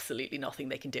absolutely nothing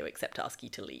they can do except ask you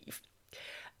to leave.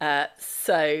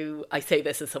 So I say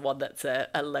this as someone that's a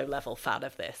low-level fan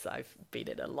of this. I've been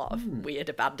in a lot of weird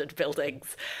abandoned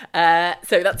buildings.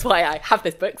 So that's why I have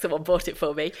this book. Someone bought it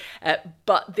for me.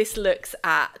 But this looks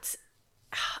at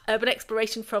urban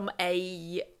exploration from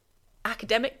a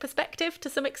academic perspective to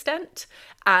some extent,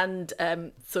 and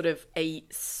sort of a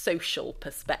social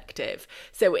perspective.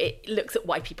 So it looks at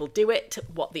why people do it,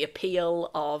 what the appeal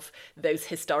of those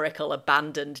historical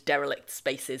abandoned derelict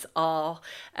spaces are,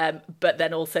 but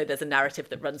then also there's a narrative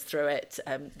that runs through it.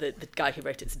 The guy who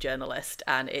wrote it's a journalist,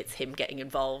 and it's him getting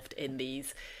involved in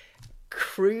these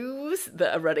crews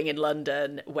that are running in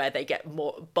London where they get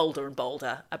more bolder and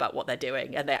bolder about what they're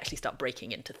doing, and they actually start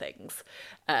breaking into things.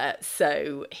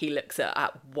 So he looks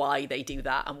at why they do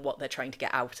that and what they're trying to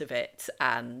get out of it.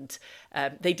 And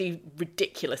they do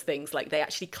ridiculous things, like they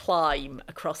actually climb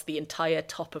across the entire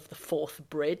top of the Forth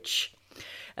Bridge,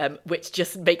 which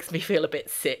just makes me feel a bit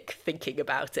sick thinking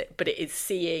about it. But it is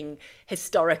seeing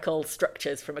historical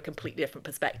structures from a completely different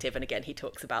perspective. And again, he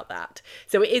talks about that.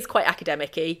 So it is quite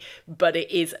academic-y, but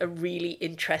it is a really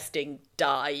interesting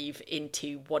dive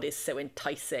into what is so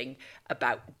enticing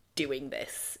about doing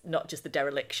this. Not just the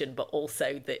dereliction, but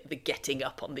also the getting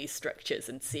up on these structures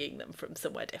and seeing them from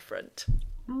somewhere different.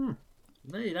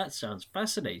 Hey, that sounds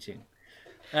fascinating.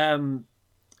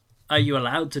 Are you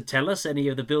allowed to tell us any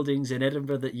of the buildings in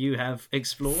Edinburgh that you have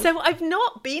explored? So I've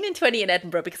not been into any in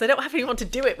Edinburgh because I don't have anyone to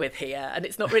do it with here, and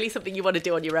it's not really something you want to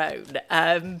do on your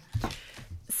own.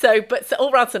 So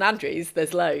all around St Andrews,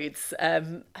 there's loads.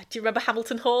 Do you remember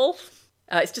Hamilton Hall?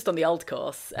 It's just on the old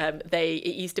course. It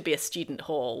used to be a student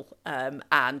hall,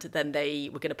 and then they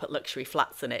were going to put luxury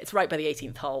flats in it. It's right by the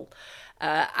 18th hole.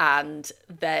 And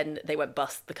then they went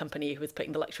bust, the company who was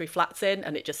putting the luxury flats in,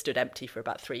 and it just stood empty for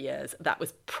about 3 years. That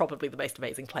was probably the most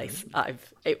amazing place.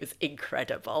 It was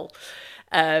incredible.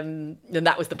 And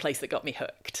that was the place that got me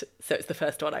hooked. So it's the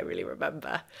first one I really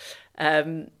remember.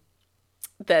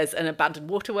 There's an abandoned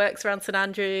waterworks around St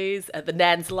Andrews, the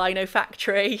Nairn's Lino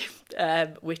Factory,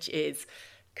 which is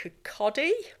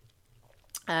Kirkcaldy.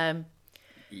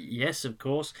 Yes, of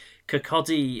course.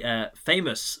 Kirkcaldy,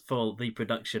 famous for the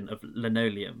production of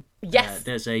linoleum. Yes.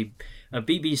 There's a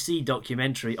BBC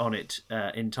documentary on it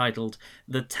entitled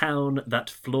 "The Town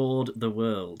That Floored the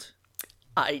World."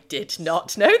 I did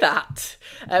not know that.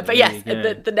 But yes,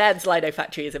 the Nairn's Lino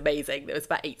Factory is amazing. There was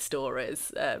about 8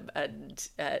 stories, and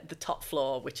the top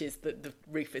floor, which is the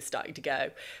roof is starting to go,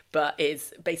 but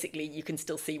is basically you can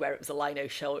still see where it was a lino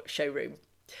showroom.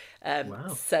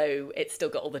 Wow. So it's still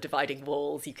got all the dividing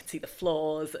walls. You can see the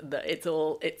floors, and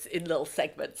it's in little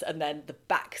segments. And then the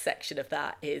back section of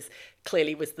that was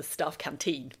the staff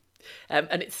canteen.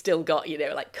 And it's still got,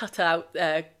 like cut out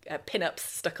pin-ups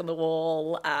stuck on the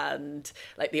wall and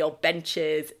like the old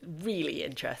benches. Really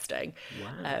interesting.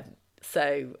 Wow.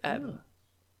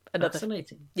 Another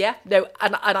fascinating. Yeah, no,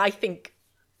 and I think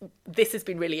this has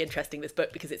been really interesting, this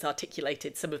book, because it's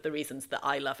articulated some of the reasons that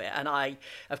I love it. And I,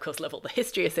 of course, love all the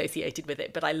history associated with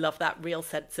it, but I love that real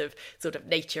sense of sort of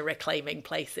nature reclaiming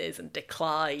places and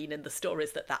decline and the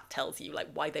stories that tells you, like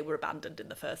why they were abandoned in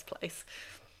the first place.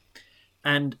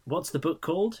 And what's the book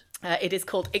called? It is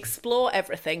called Explore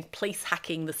Everything, Place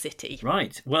Hacking the City.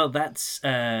 Right. Well, that's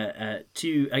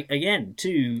two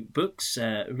books,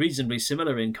 reasonably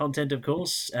similar in content, of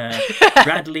course.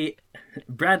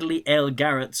 Bradley L.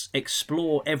 Garrett's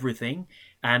Explore Everything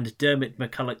and Dermot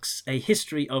McCulloch's A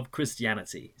History of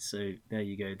Christianity. So there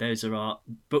you go. Those are our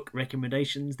book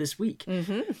recommendations this week.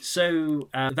 Mm-hmm. So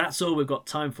that's all we've got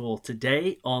time for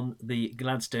today on the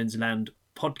Gladstone's Land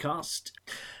podcast.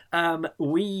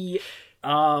 We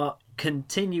are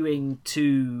continuing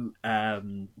to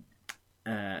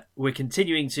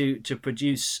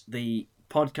produce the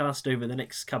podcast over the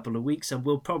next couple of weeks, and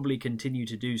we'll probably continue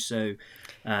to do so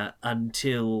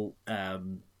until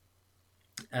the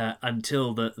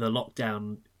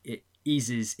lockdown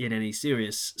eases in any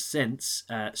serious sense.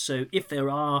 So if there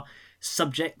are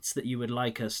subjects that you would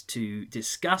like us to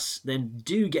discuss, then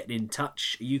do get in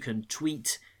touch. You can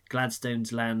tweet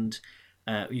Gladstone's Land.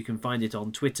 You can find it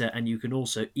on Twitter, and you can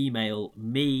also email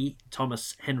me,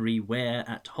 Thomas Henry Ware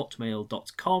at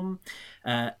hotmail.com.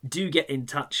 Do get in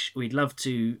touch. We'd love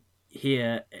to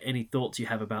hear any thoughts you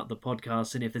have about the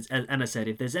podcast. And if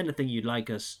there's anything you'd like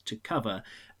us to cover,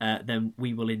 then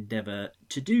we will endeavour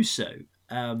to do so.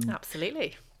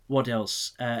 Absolutely. What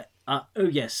else?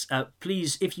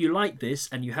 Please, if you like this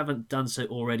and you haven't done so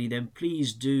already, then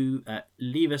please do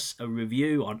leave us a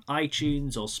review on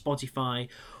iTunes or Spotify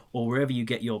or wherever you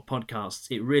get your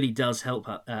podcasts. It really does help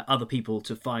other people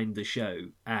to find the show,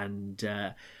 and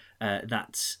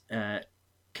that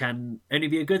can only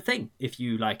be a good thing if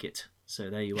you like it. So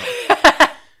there you are.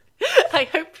 I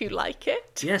hope you like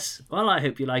it. Yes, well, I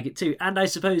hope you like it too. And I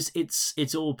suppose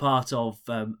it's all part of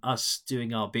us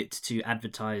doing our bit to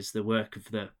advertise the work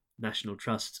of the National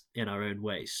Trust in our own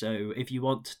way. So if you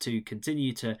want to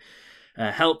continue to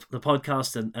help the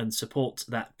podcast and support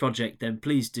that project, then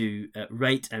please do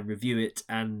rate and review it,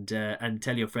 and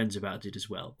tell your friends about it as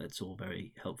well. That's all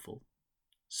very helpful.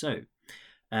 So,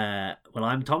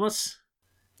 I'm Thomas.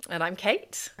 And I'm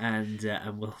Kate. And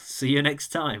we'll see you next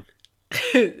time.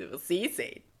 We'll see you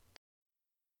soon.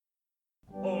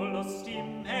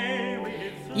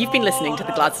 You've been listening to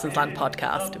the Gladstone's Land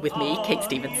podcast with me, Kate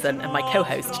Stevenson, and my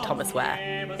co-host, Thomas Ware.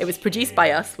 It was produced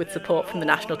by us with support from the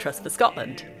National Trust for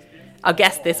Scotland. Our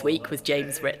guest this week was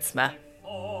James Ritzma.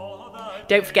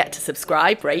 Don't forget to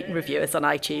subscribe, rate and review us on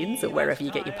iTunes or wherever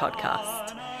you get your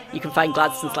podcasts. You can find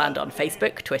Gladstone's Land on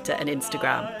Facebook, Twitter and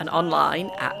Instagram, and online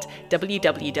at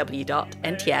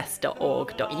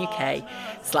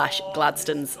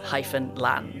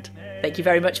www.nts.org.uk/Gladstones-land. Thank you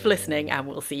very much for listening, and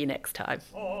we'll see you next time.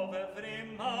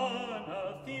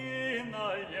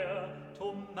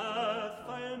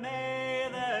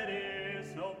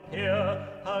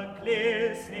 Her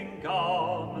glistening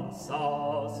garments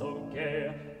are so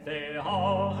gay, they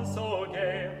are so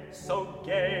gay, so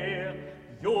gay.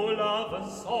 Your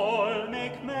lovers all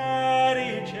make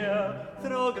merry cheer,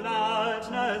 through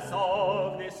gladness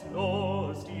of this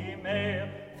lusty May,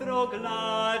 through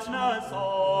gladness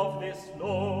of this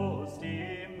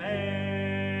lusty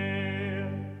May.